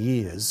 10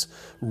 years,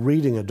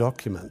 reading a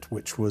document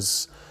which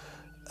was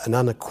an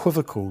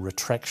unequivocal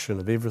retraction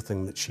of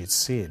everything that she had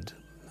said,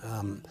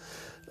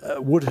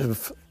 would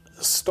have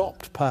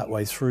stopped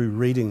partway through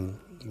reading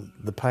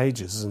the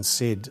pages and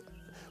said,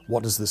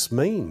 what does this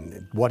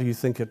mean? What do you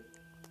think it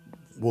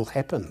will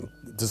happen?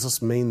 Does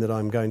this mean that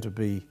I'm going to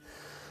be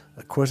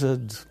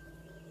acquitted?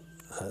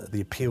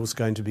 The appeal's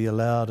going to be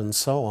allowed and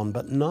so on?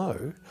 But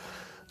no,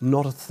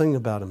 not a thing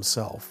about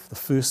himself. The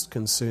first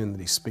concern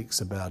that he speaks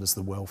about is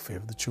the welfare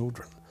of the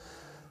children.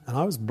 And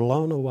I was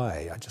blown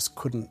away. I just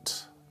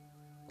couldn't...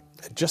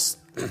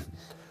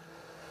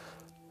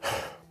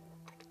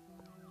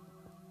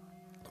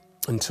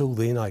 Until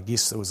then, I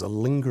guess there was a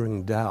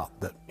lingering doubt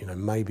that,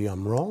 maybe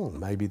I'm wrong.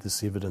 Maybe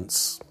this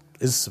evidence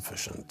is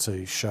sufficient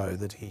to show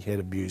that he had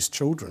abused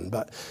children.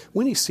 But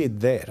when he said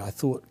that, I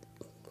thought,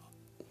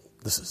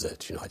 this is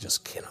it. I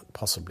just cannot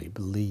possibly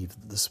believe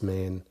that this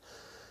man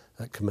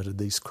committed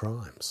these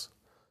crimes.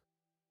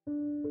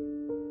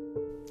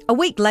 A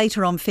week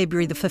later, on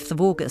February the 5th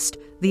of August,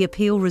 the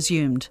appeal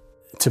resumed.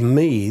 To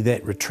me,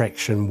 that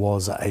retraction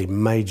was a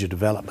major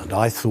development.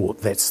 I thought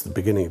that's the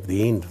beginning of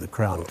the end of the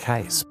Crown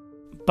case.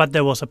 But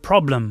there was a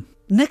problem.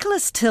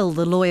 Nicholas Till,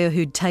 the lawyer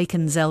who'd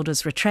taken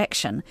Zelda's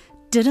retraction,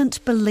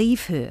 didn't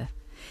believe her.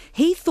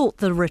 He thought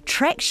the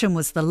retraction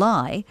was the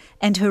lie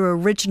and her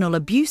original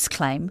abuse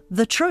claim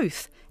the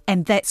truth,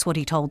 and that's what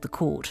he told the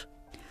court.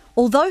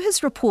 Although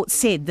his report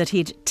said that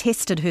he'd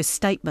tested her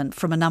statement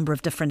from a number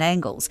of different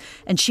angles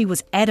and she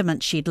was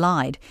adamant she'd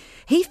lied,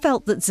 he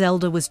felt that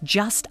Zelda was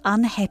just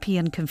unhappy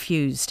and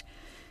confused.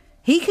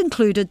 He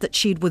concluded that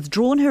she'd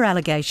withdrawn her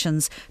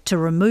allegations to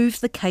remove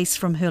the case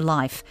from her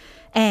life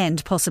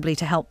and possibly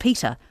to help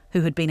Peter,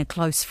 who had been a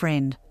close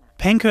friend.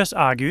 Pankhurst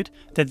argued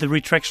that the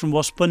retraction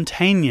was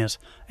spontaneous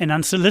and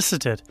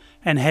unsolicited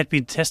and had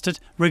been tested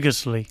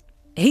rigorously.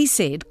 He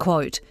said,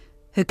 quote,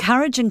 "Her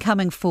courage in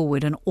coming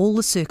forward in all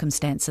the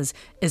circumstances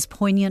is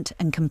poignant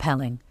and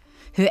compelling.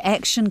 Her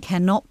action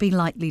cannot be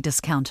lightly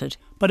discounted."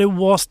 But it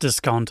was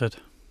discounted.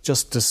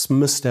 Just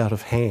dismissed out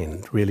of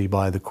hand, really,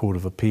 by the Court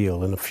of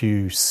Appeal in a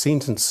few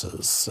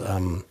sentences.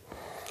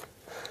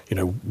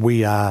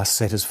 We are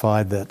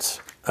satisfied that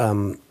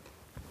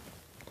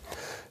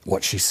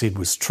what she said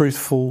was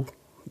truthful,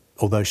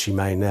 although she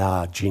may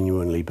now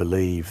genuinely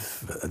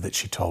believe that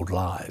she told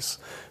lies.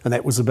 And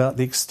that was about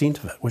the extent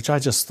of it, which I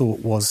just thought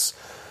was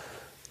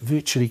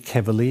virtually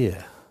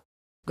cavalier.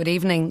 Good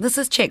evening, this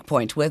is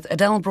Checkpoint with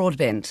Adele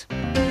Broadbent.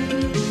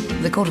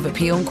 The Court of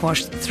Appeal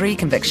quashed 3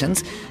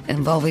 convictions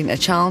involving a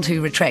child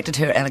who retracted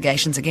her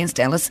allegations against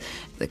Ellis.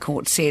 The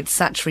court said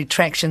such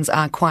retractions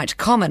are quite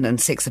common in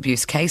sex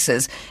abuse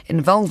cases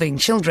involving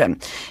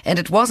children, and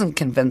it wasn't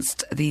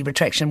convinced the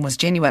retraction was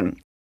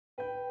genuine.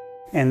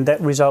 And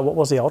that result, what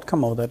was the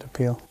outcome of that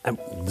appeal?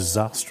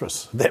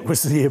 Disastrous. That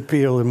was the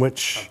appeal in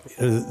which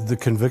the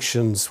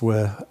convictions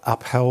were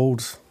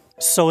upheld.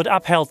 So it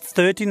upheld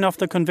 13 of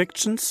the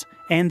convictions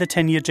and the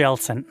 10-year jail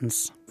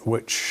sentence.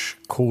 Which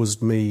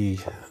caused me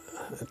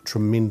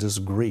tremendous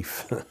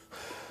grief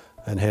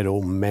and had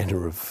all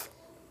manner of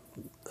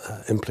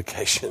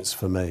implications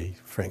for me,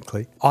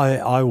 frankly.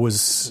 I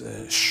was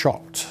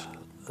shocked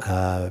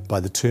by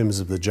the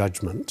terms of the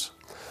judgment.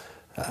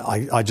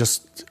 I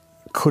just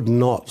could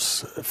not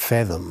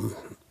fathom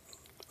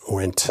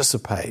or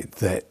anticipate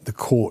that the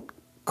court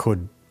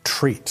could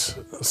treat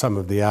some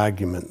of the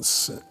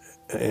arguments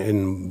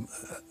in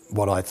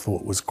what I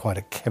thought was quite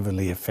a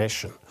cavalier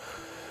fashion.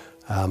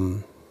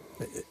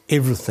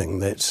 Everything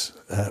that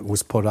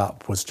was put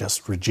up was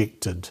just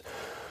rejected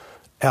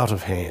out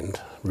of hand,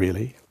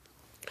 really.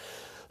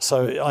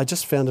 So I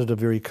just found it a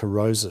very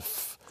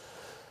corrosive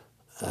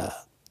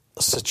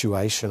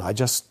situation.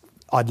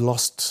 I'd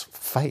lost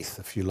faith,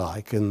 if you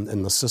like,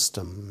 in the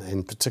system,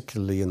 and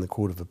particularly in the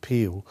Court of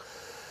Appeal.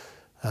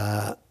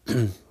 I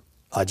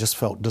just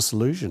felt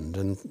disillusioned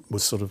and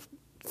was sort of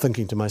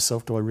thinking to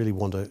myself, do I really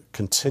want to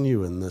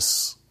continue in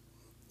this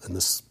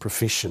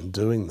profession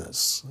doing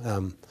this?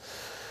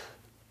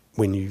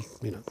 When you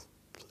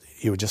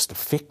were just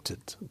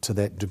affected to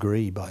that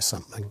degree by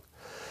something.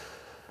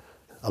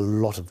 A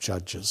lot of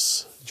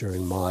judges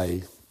during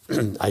my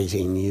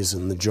 18 years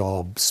in the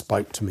job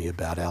spoke to me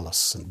about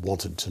Ellis and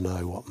wanted to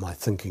know what my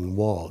thinking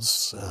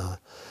was.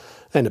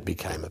 And it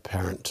became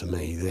apparent to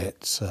me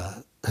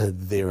that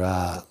there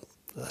are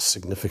a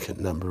significant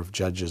number of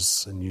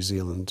judges in New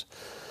Zealand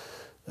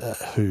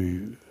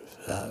who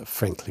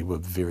frankly were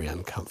very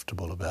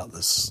uncomfortable about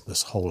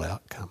this whole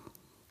outcome,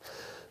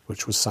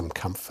 which was some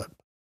comfort.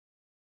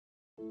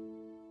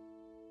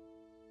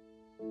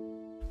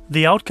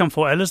 The outcome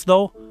for Ellis,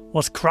 though,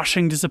 was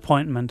crushing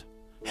disappointment.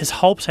 His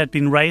hopes had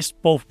been raised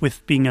both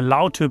with being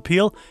allowed to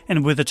appeal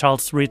and with the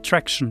child's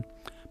retraction.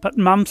 But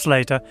months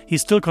later,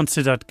 he's still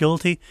considered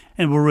guilty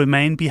and will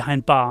remain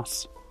behind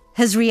bars.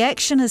 His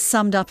reaction is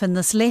summed up in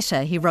this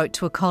letter he wrote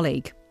to a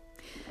colleague.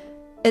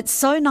 "It's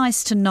so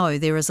nice to know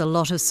there is a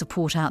lot of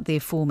support out there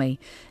for me.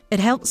 It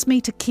helps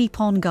me to keep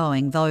on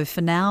going, though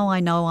for now I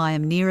know I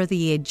am nearer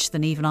the edge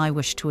than even I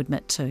wish to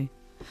admit to.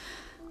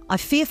 I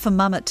fear for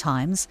Mum at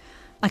times.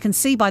 I can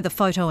see by the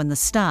photo in the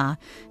Star,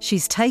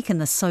 she's taken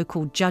this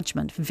so-called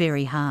judgment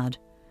very hard.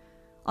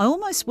 I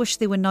almost wish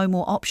there were no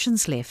more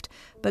options left,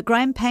 but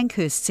Graham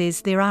Pankhurst says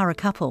there are a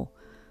couple.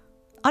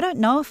 I don't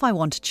know if I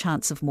want a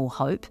chance of more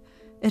hope.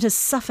 It is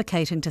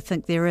suffocating to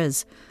think there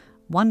is.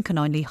 One can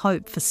only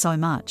hope for so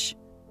much.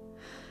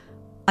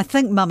 I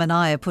think Mum and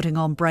I are putting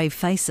on brave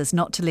faces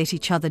not to let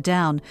each other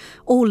down,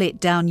 or let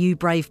down you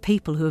brave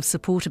people who have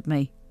supported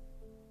me.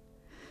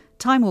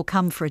 Time will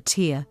come for a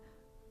tear,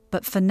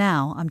 but for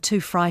now I'm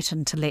too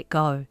frightened to let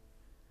go.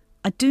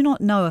 I do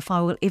not know if I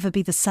will ever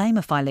be the same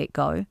if I let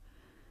go.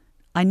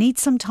 I need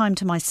some time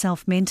to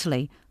myself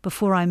mentally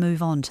before I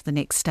move on to the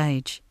next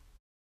stage."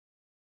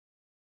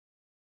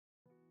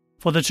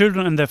 For the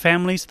children and their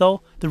families,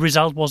 though, the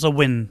result was a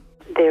win.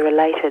 They're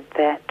elated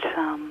that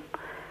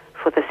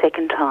for the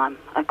second time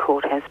a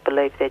court has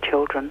believed their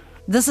children.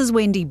 This is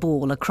Wendy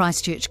Ball, a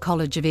Christchurch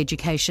College of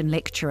Education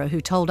lecturer who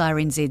told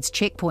RNZ's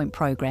Checkpoint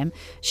programme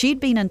she'd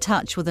been in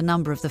touch with a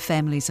number of the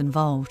families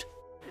involved.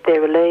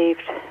 They're relieved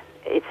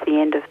it's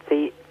the end of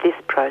this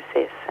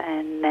process,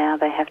 and now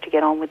they have to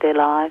get on with their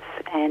lives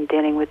and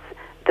dealing with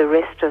the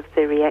rest of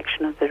the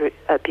reaction of the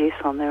abuse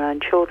on their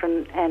own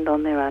children and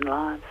on their own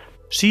lives.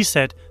 She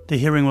said the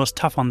hearing was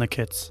tough on the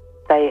kids.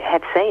 They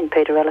have seen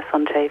Peter Ellis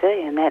on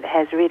TV, and that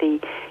has really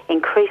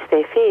increased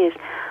their fears.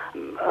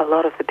 A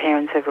lot of the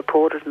parents have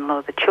reported, and a lot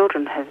of the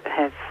children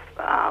have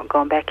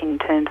gone back in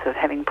terms of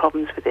having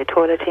problems with their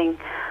toileting.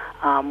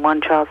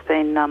 One child's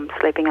been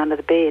sleeping under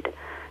the bed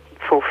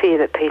for fear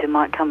that Peter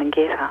might come and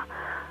get her.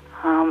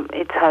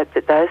 It's hoped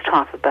that those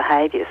type of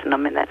behaviours, and I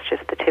mean that's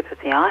just the tip of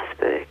the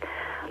iceberg,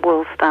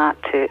 will start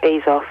to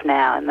ease off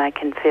now, and they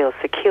can feel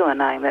secure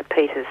knowing that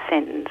Peter's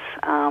sentence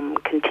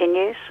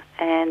continues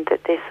and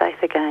that they're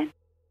safe again.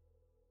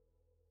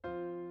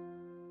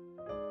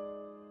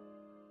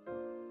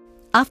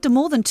 After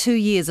more than 2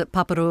 years at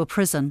Paparoa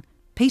Prison,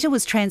 Peter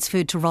was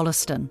transferred to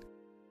Rolleston.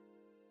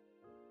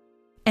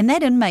 And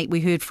that inmate we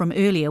heard from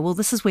earlier, well,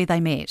 this is where they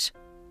met.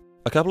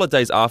 A couple of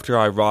days after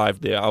I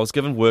arrived there, I was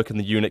given work in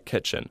the unit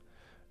kitchen.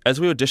 As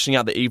we were dishing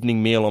out the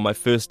evening meal on my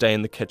first day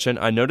in the kitchen,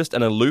 I noticed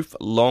an aloof,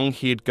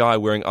 long-haired guy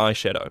wearing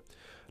eyeshadow,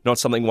 not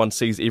something one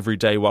sees every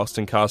day whilst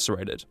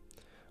incarcerated.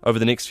 Over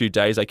the next few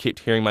days, I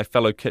kept hearing my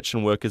fellow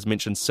kitchen workers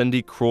mention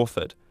Cindy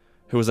Crawford,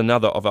 who was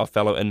another of our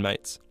fellow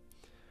inmates.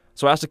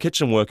 So I asked a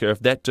kitchen worker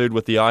if that dude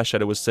with the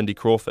eyeshadow was Cindy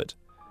Crawford,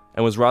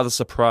 and was rather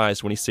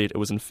surprised when he said it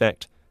was in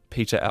fact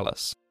Peter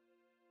Ellis.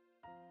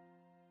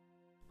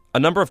 A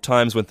number of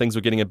times when things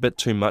were getting a bit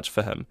too much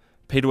for him,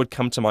 Peter would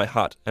come to my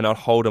hut and I'd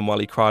hold him while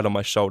he cried on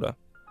my shoulder.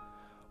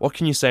 What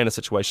can you say in a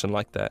situation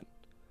like that?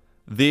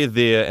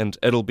 There, and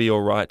it'll be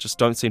alright, just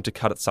don't seem to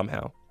cut it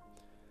somehow.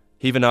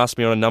 He even asked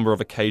me on a number of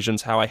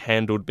occasions how I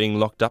handled being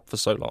locked up for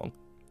so long.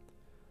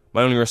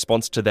 My only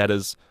response to that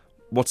is,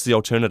 what's the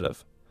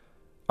alternative?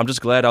 I'm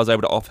just glad I was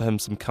able to offer him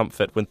some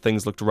comfort when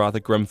things looked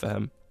rather grim for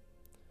him.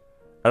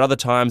 At other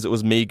times it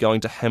was me going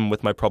to him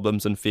with my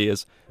problems and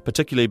fears,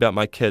 particularly about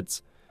my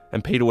kids,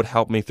 and Peter would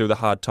help me through the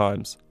hard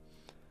times.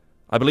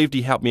 I believed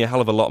he helped me a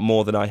hell of a lot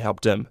more than I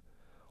helped him,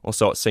 or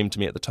so it seemed to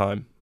me at the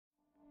time.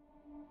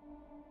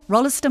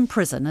 Rolleston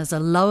Prison is a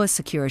lower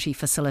security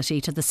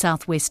facility to the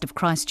southwest of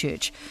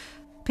Christchurch.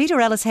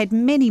 Peter Ellis had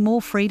many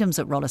more freedoms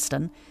at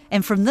Rolleston,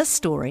 and from this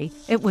story,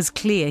 it was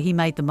clear he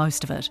made the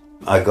most of it.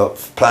 I got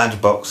planter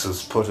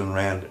boxes put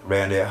around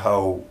our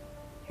whole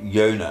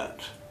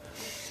unit,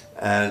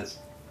 and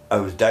I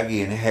was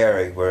Dougie and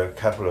Harry were a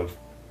couple of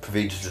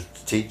preventative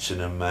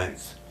teaching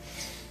inmates,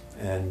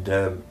 and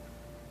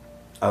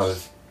I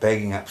was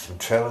bagging up some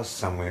trellis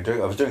somewhere.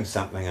 I was doing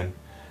something, and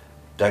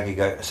Dougie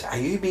goes, "Are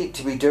you meant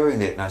to be doing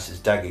that?" And I said,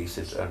 "Dougie," he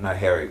said, no,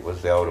 Harry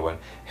was the older one.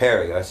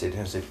 "Harry," I said,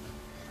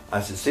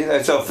 "see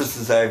those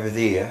officers over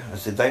there?" I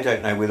said, "They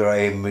don't know whether I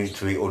am meant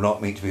to be or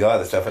not meant to be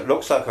either. So if it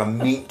looks like I'm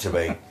meant to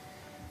be,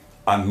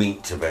 I'm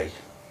meant to be."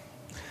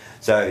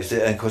 So,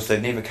 and of course,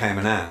 they never came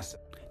and asked.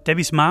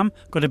 Debbie's mum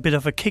got a bit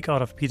of a kick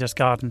out of Peter's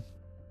garden.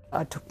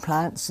 I took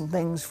plants and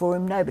things for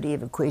him. Nobody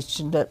ever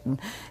questioned it,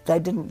 and they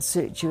didn't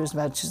search you as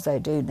much as they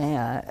do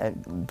now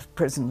at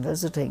prison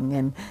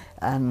visiting.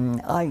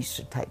 And I used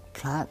to take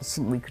plants,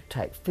 and we could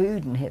take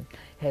food and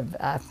have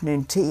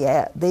afternoon tea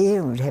out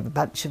there. We'd have a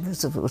bunch of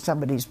us if it was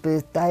somebody's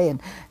birthday,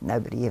 and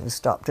nobody ever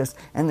stopped us.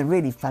 And the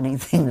really funny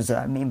thing is,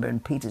 I remember in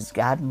Peter's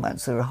garden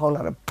once there were a whole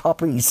lot of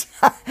poppies.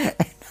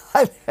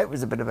 It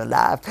was a bit of a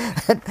laugh.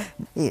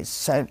 Yes,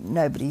 so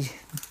nobody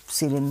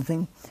said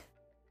anything.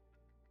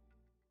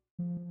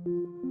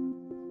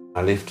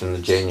 I left in the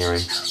January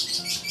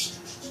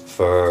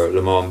for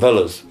Le Mans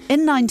Villas.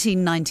 In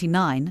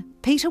 1999,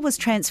 Peter was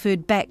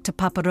transferred back to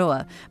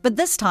Paparoa, but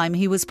this time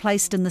he was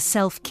placed in the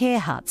self-care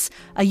huts,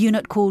 a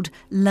unit called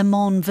Le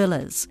Mans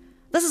Villas.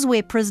 This is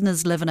where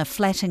prisoners live in a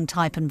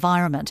flatting-type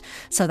environment,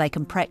 so they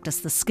can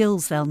practice the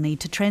skills they'll need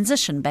to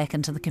transition back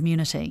into the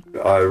community.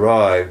 I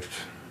arrived,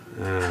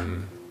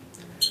 I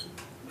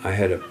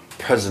had a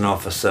prison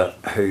officer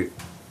who,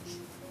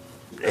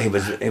 he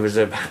was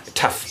a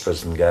tough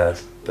prison guard,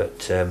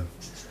 but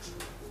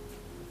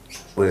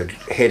we were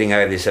heading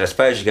over there, so I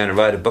suppose you're going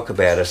to write a book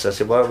about us. I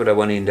said, why would I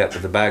want to end up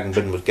with a bargain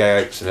bin with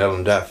Gay Oakes and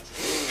Alan Duff?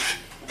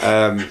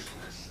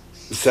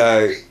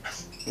 So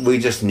we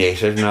just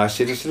netted, and I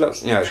said,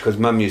 look, because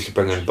Mum used to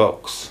bring in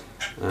books,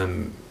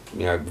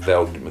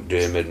 Val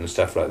McDermid and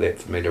stuff like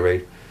that for me to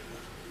read.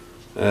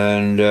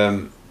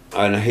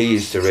 And he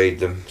used to read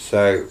them.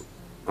 So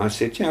I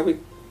said,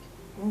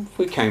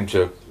 we came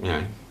to,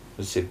 a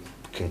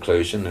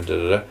conclusion and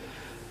da-da-da.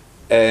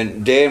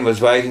 And Dan was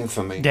waiting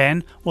for me.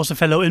 Dan was a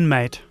fellow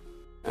inmate.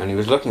 And he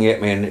was looking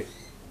at me,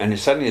 and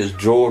suddenly his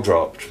jaw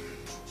dropped.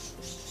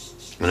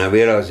 And I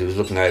realised he was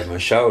looking over my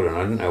shoulder, and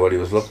I didn't know what he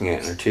was looking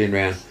at. And I turned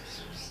around,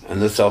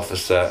 and this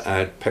officer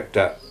had picked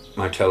up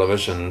my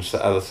television and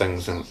other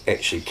things and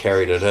actually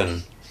carried it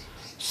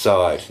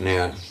inside.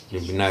 Now,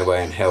 there'd be no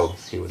way in hell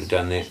he would have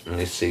done that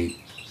unless we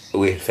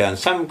had found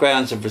some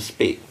grounds of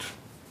respect.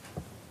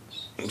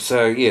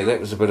 So, yeah, that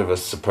was a bit of a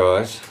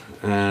surprise.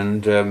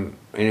 And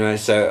anyway,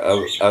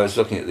 so I was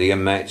looking at the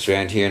inmates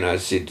around here, and I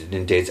said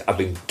to Dad, I've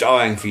been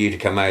dying for you to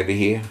come over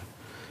here.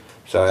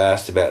 So I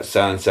asked about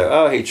so-and-so.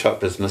 Oh, he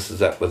chopped his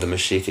missus up with a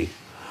machete.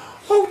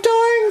 Oh,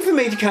 dying for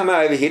me to come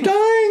over here,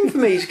 dying for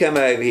me to come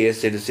over here. I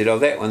said, oh,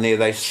 that one there,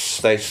 they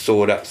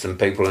sawed up some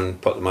people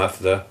and put them off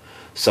the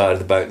side of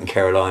the boat in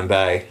Caroline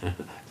Bay.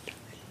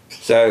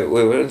 So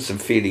we were in some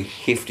fairly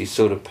hefty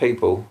sort of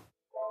people.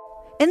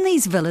 In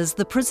these villas,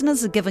 the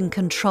prisoners are given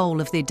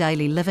control of their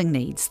daily living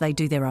needs. They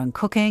do their own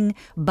cooking,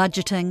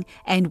 budgeting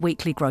and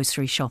weekly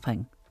grocery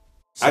shopping.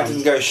 I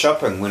didn't go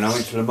shopping when I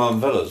went to Le Mans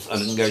Villas. I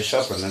didn't go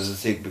shopping, as I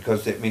said,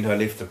 because that meant I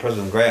left the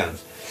prison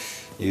grounds.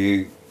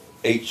 There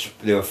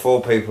were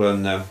 4 people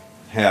in the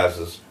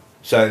houses,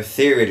 so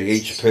theoretically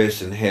each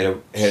person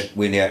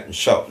went out and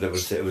shopped. It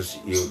was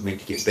you were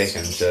meant to get back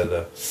into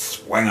the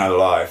swing of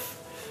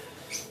life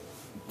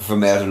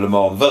from out of Le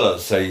Mans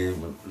Villas. So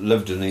you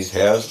lived in these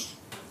houses.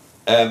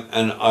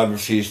 And I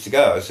refused to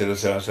go. I said,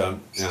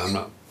 I'm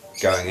not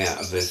going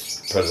out of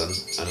this prison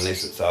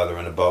unless it's either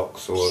in a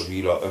box or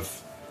you lot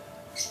have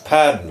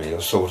pardoned me or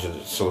sorted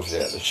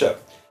out the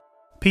ship.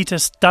 Peter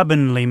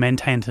stubbornly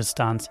maintained his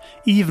stance,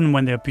 even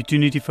when the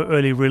opportunity for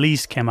early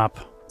release came up.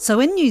 So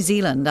in New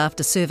Zealand,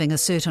 after serving a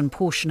certain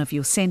portion of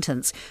your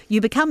sentence,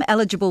 you become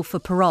eligible for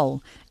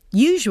parole.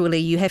 Usually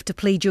you have to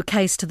plead your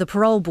case to the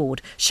parole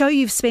board, show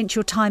you've spent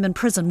your time in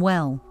prison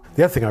well.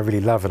 The other thing I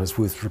really love, and it's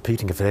worth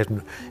repeating if it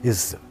hadn't,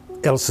 is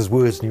Ellis's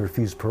words and he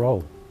refused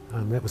parole.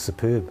 That was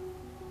superb.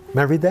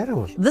 May I read that?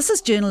 Or? This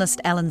is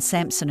journalist Alan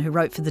Sampson, who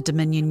wrote for the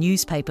Dominion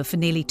newspaper for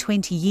nearly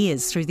 20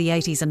 years through the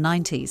 80s and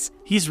 90s.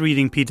 He's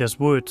reading Peter's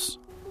words.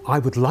 I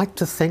would like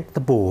to thank the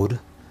board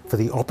for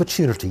the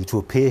opportunity to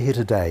appear here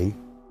today.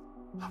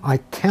 I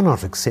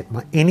cannot accept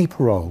any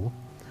parole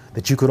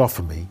that you could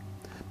offer me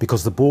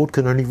because the board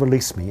can only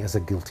release me as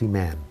a guilty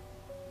man.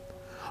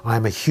 I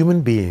am a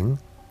human being,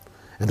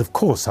 and of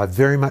course I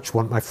very much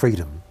want my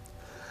freedom,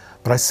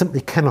 but I simply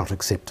cannot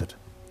accept it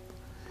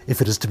if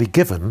it is to be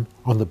given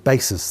on the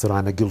basis that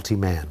I'm a guilty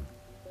man.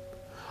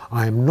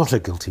 I am not a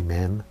guilty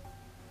man,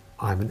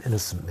 I'm an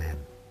innocent man.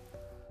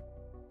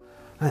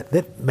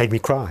 That made me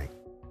cry.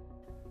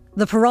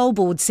 The parole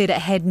board said it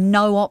had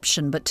no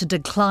option but to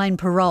decline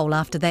parole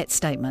after that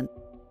statement.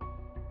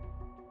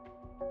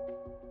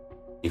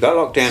 You got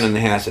locked down in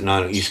the house at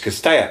 9, you could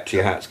stay up to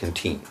your heart's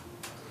content.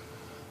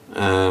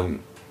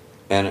 And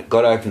it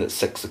got opened at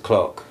 6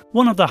 o'clock.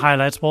 One of the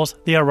highlights was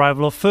the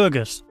arrival of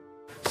Fergus.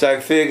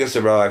 So Fergus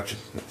arrived.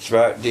 That's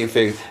right, dear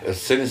Fergus.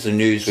 As soon as the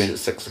news went at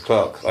 6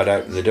 o'clock, I'd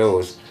open the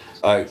doors.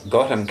 I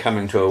got him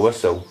coming to a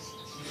whistle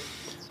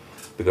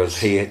because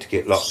he had to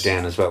get locked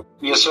down as well.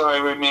 Yes, I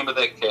remember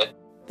that cat.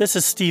 This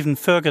is Stephen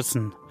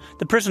Ferguson,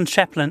 the prison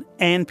chaplain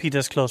and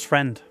Peter's close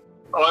friend.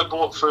 I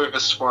bought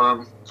Fergus for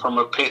him from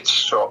a pet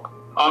shop.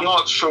 I'm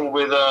not sure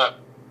whether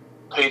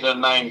Peter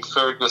named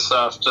Fergus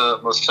after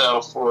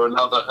myself or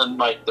another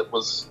inmate that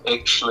was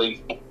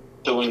actually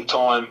doing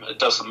time. It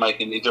doesn't make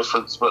any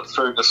difference, but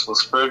Fergus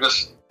was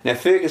Fergus. Now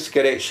Fergus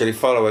could actually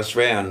follow us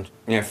round.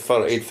 He'd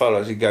follow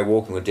us, he'd go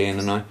walking with Dan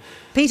and I.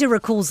 Peter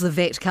recalls the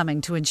vet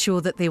coming to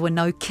ensure that there were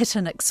no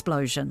kitten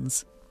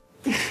explosions.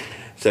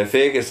 So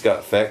Fergus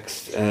got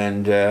fixed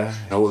and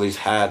all these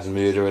hardened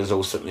murderers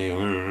all sitting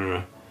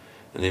there.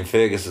 And then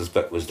Fergus's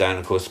bit was done,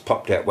 of course,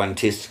 popped out one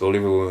testicle,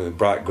 everyone went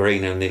bright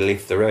green and they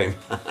left the room.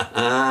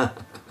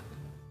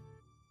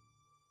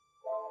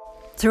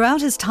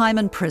 Throughout his time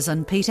in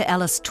prison, Peter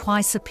Ellis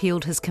twice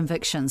appealed his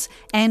convictions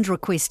and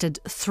requested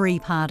 3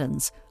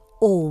 pardons.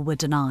 All were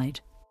denied.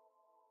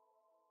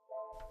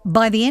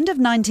 By the end of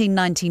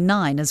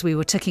 1999, as we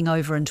were ticking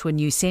over into a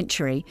new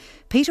century,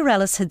 Peter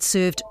Ellis had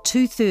served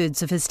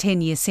 2/3 of his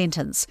 10-year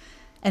sentence.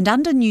 And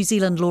under New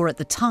Zealand law at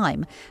the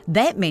time,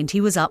 that meant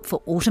he was up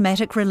for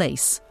automatic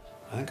release.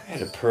 I think I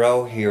had a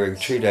parole hearing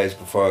 2 days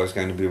before I was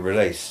going to be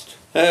released.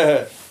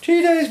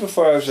 2 days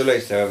before I was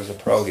released, there was a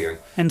parole hearing.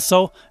 And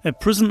so a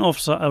prison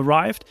officer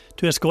arrived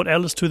to escort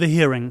Ellis to the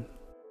hearing.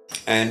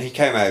 And he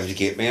came over to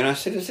get me, and I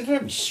said,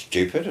 don't be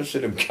stupid. I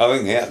said, I'm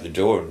going out the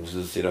door. And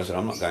I said,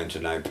 I'm not going to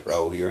no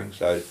parole hearing.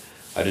 So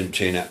I didn't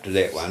turn up to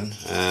that one.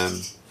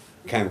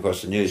 Came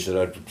across the news that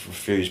I'd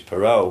refused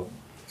parole.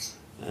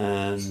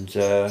 And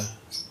so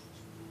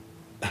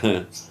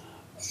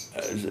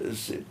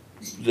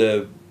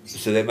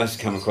that must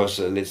have come across,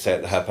 let's say,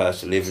 at the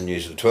 11:30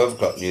 news or 12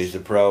 o'clock news. The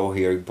parole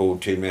hearing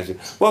board turned me and said,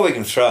 well, we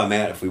can throw him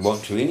out if we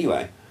want to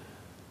anyway.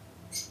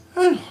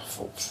 And I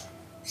thought,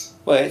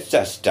 well, it's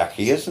just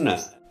ducky, isn't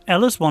it?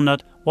 Ellis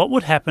wondered what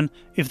would happen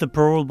if the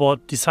parole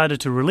board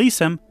decided to release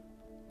him,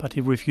 but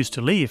he refused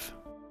to leave.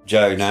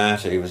 Joe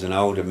Nata, he was an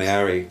older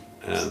Maori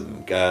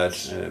guard,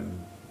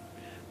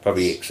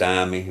 probably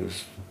ex-army. He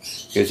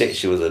was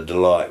actually a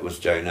delight, was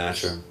Joe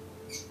Nata.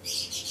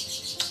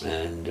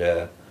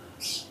 And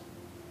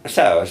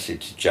so I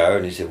said to Joe,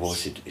 and he said,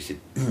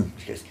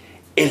 he goes,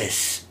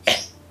 Ellis.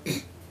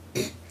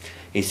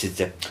 He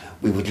said,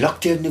 we would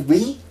lock down the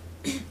wing.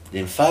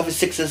 Then 5 or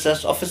 6 of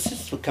us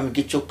officers would come and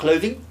get your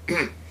clothing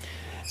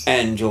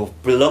and your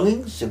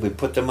belongings, and we'd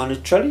put them on a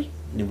trolley,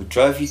 and then we'd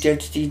drive you down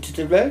to the end of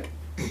the road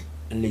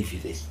and leave you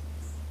there.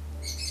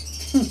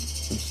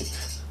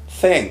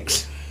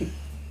 Thanks.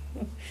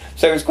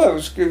 So it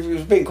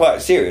was being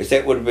quite serious.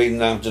 That would have been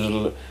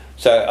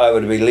so I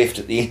would have been left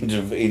at the end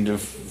of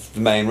the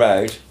main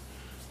road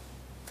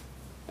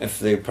if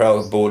the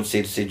parole board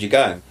said you're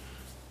going.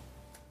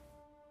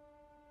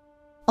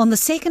 On the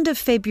 2nd of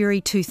February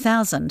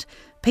 2000,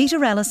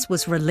 Peter Ellis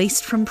was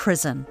released from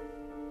prison.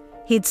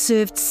 He'd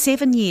served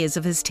 7 years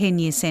of his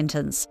 10-year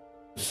sentence.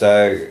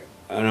 So,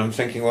 and I'm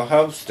thinking, well,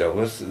 hold still,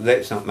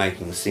 that's not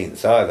making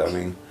sense either. I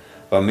mean,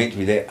 if I'm meant to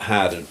be that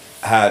hardened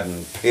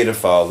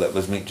paedophile that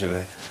was meant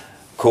to,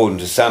 according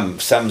to some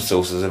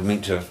sources, have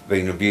meant to have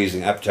been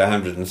abusing up to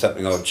 100 and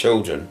something odd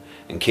children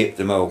and kept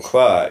them all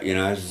quiet,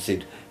 as I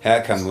said,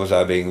 how come was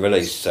I being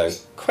released so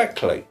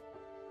quickly?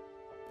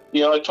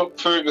 Yeah, I took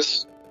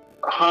Fergus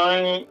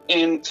home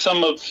in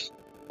some of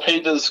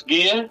Peter's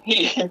gear.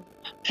 He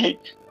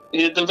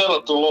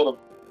developed a lot of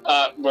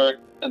artwork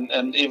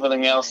and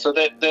everything else, so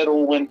that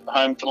all went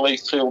home to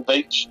Leithfield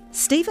Beach.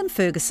 Stephen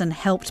Ferguson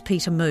helped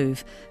Peter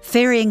move,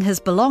 ferrying his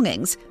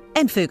belongings,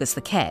 and Fergus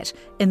the cat,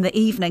 in the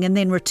evening and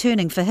then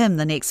returning for him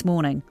the next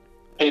morning.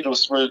 Peter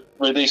was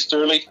released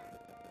early.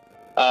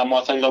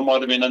 I think I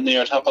might have been in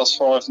there at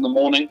 5:30 in the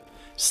morning.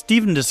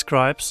 Stephen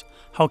describes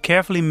how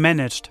carefully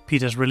managed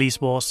Peter's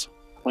release was.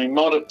 We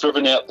might have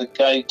driven out the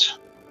gate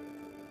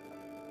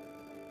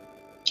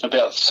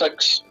about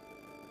 6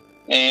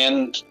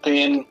 and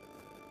then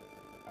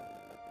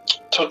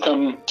took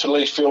him to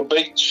Leithfield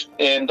Beach,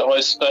 and I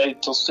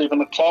stayed till 7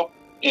 o'clock,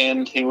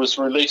 and he was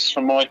released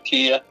from my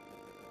care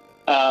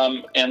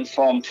and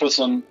from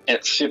prison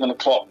at 7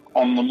 o'clock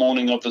on the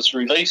morning of his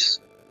release.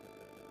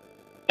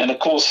 And of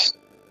course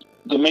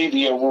the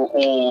media were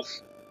all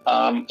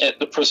at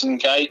the prison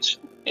gate,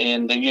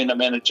 and the unit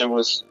manager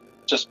was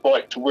just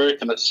biked to work,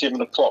 and at 7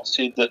 o'clock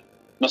said that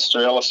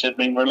Mr. Ellis had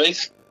been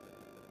released.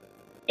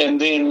 And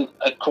then,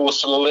 of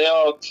course, it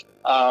allowed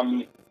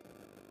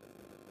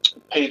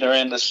Peter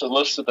and the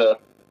solicitor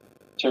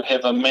to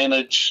have a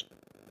managed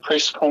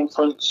press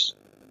conference,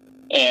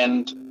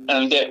 and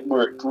that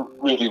worked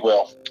really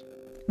well.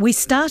 We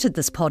started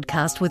this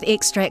podcast with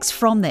extracts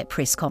from that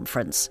press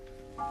conference.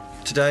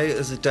 Today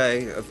is a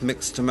day of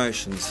mixed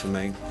emotions for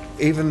me.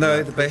 Even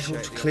though the battle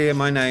to clear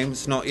my name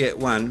is not yet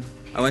won,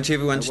 I want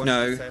everyone to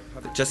know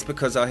that just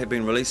because I have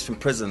been released from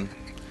prison,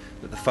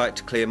 that the fight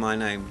to clear my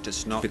name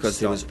does not because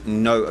there was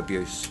no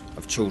abuse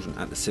of children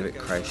at the civic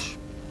creche.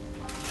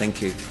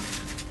 Thank you.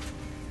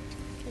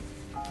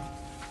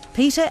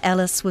 Peter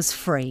Ellis was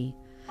free,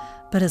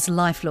 but his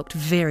life looked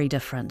very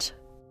different.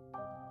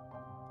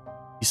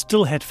 He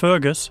still had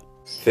Fergus.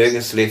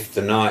 Fergus left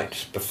the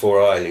night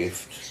before I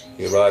left.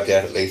 He arrived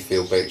out at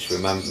Leithfield Beach where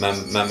Mum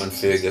and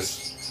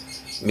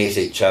Fergus met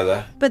each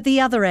other. But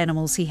the other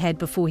animals he had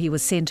before he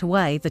was sent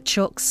away, the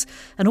chooks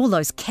and all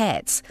those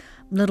cats,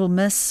 Little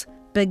Miss,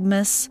 Big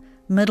Miss,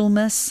 Middle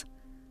Miss,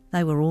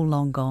 they were all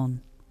long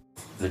gone.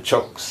 The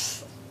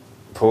chooks,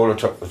 Paula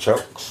took the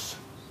chooks.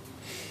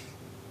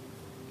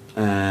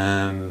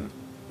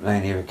 They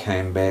never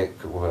came back.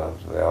 Well,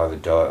 they either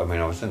died. I mean,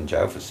 I was in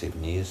jail for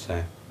 7 years,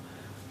 so...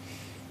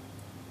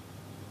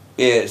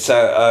 Yeah,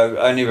 so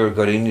I never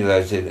got any of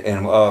those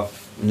animals.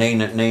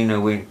 Nina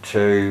went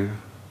to...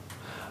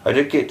 I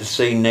did get to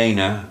see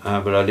Nina,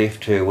 but I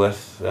left her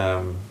with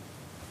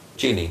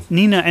Jenny.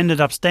 Nina ended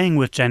up staying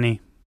with Jenny.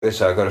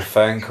 So I got a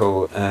phone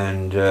call,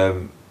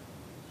 and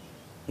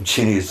And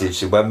Jenny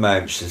said, one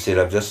moment she said,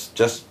 I'm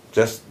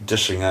just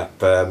dishing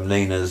up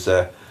Nina's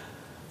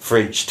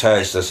French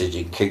toast. I said,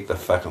 you can keep the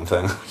fucking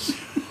thing.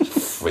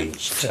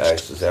 French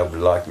toast is how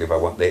likely if I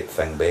want that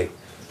thing back.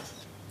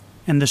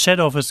 And the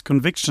shadow of his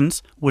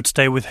convictions would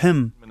stay with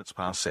him. Minutes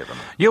past 7.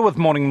 You're with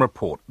Morning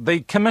Report.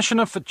 The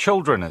Commissioner for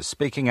Children is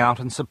speaking out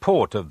in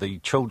support of the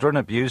children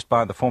abused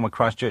by the former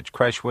Christchurch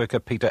crash worker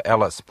Peter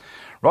Ellis.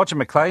 Roger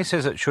McClay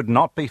says it should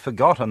not be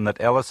forgotten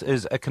that Ellis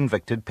is a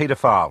convicted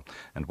paedophile,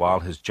 and while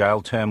his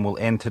jail term will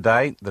end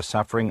today, the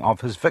suffering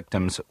of his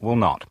victims will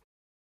not.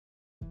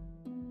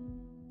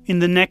 In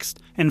the next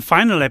and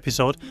final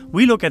episode,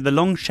 we look at the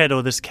long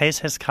shadow this case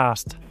has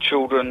cast.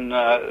 Children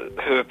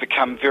who have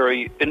become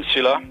very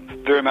insular,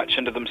 very much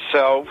into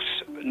themselves,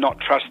 not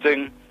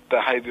trusting,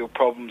 behavioural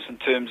problems in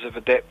terms of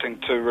adapting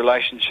to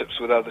relationships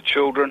with other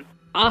children.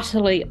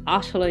 Utterly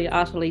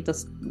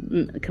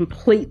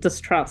complete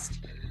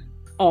distrust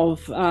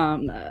of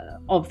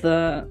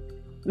the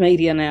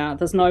media now.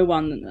 There's no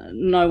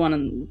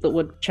one that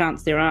would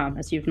chance their arm,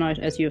 as you've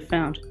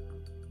found.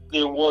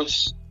 There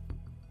was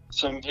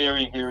some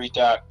very, very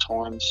dark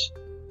times.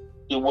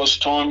 There was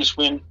times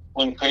when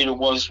Peter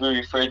was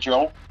very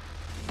fragile.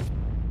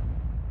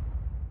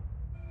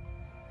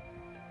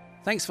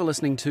 Thanks for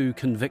listening to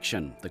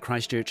Conviction, the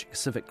Christchurch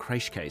civic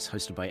crash case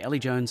hosted by Ellie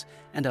Jones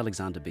and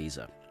Alexander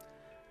Beezer.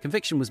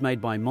 Conviction was made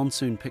by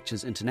Monsoon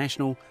Pictures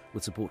International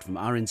with support from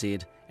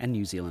RNZ and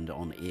New Zealand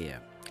On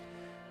Air.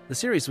 The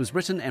series was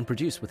written and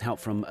produced with help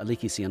from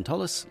Aliki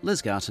Siantolis,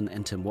 Liz Garton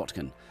and Tim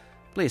Watkin.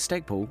 Blair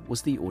Stagpool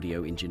was the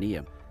audio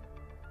engineer.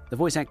 The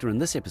voice actor in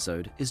this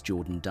episode is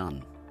Jordan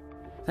Dunn.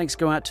 Thanks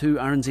go out to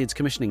RNZ's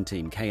commissioning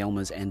team, Kay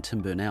Elmers and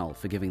Tim Burnell,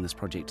 for giving this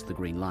project the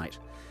green light,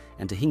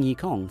 and to Hing Yi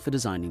Kong for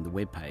designing the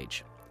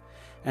webpage.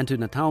 And to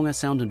Nataonga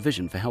Sound and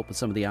Vision for help with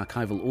some of the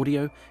archival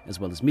audio, as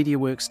well as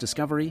MediaWorks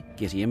Discovery,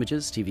 Getty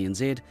Images,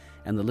 TVNZ,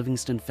 and the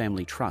Livingston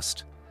Family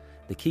Trust.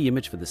 The key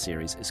image for this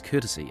series is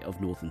courtesy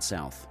of North and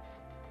South.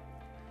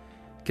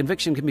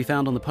 Conviction can be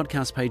found on the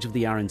podcast page of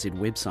the RNZ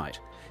website.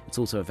 It's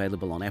also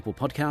available on Apple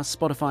Podcasts,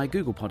 Spotify,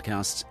 Google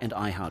Podcasts, and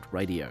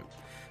iHeartRadio.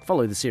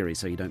 Follow the series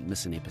so you don't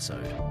miss an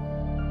episode.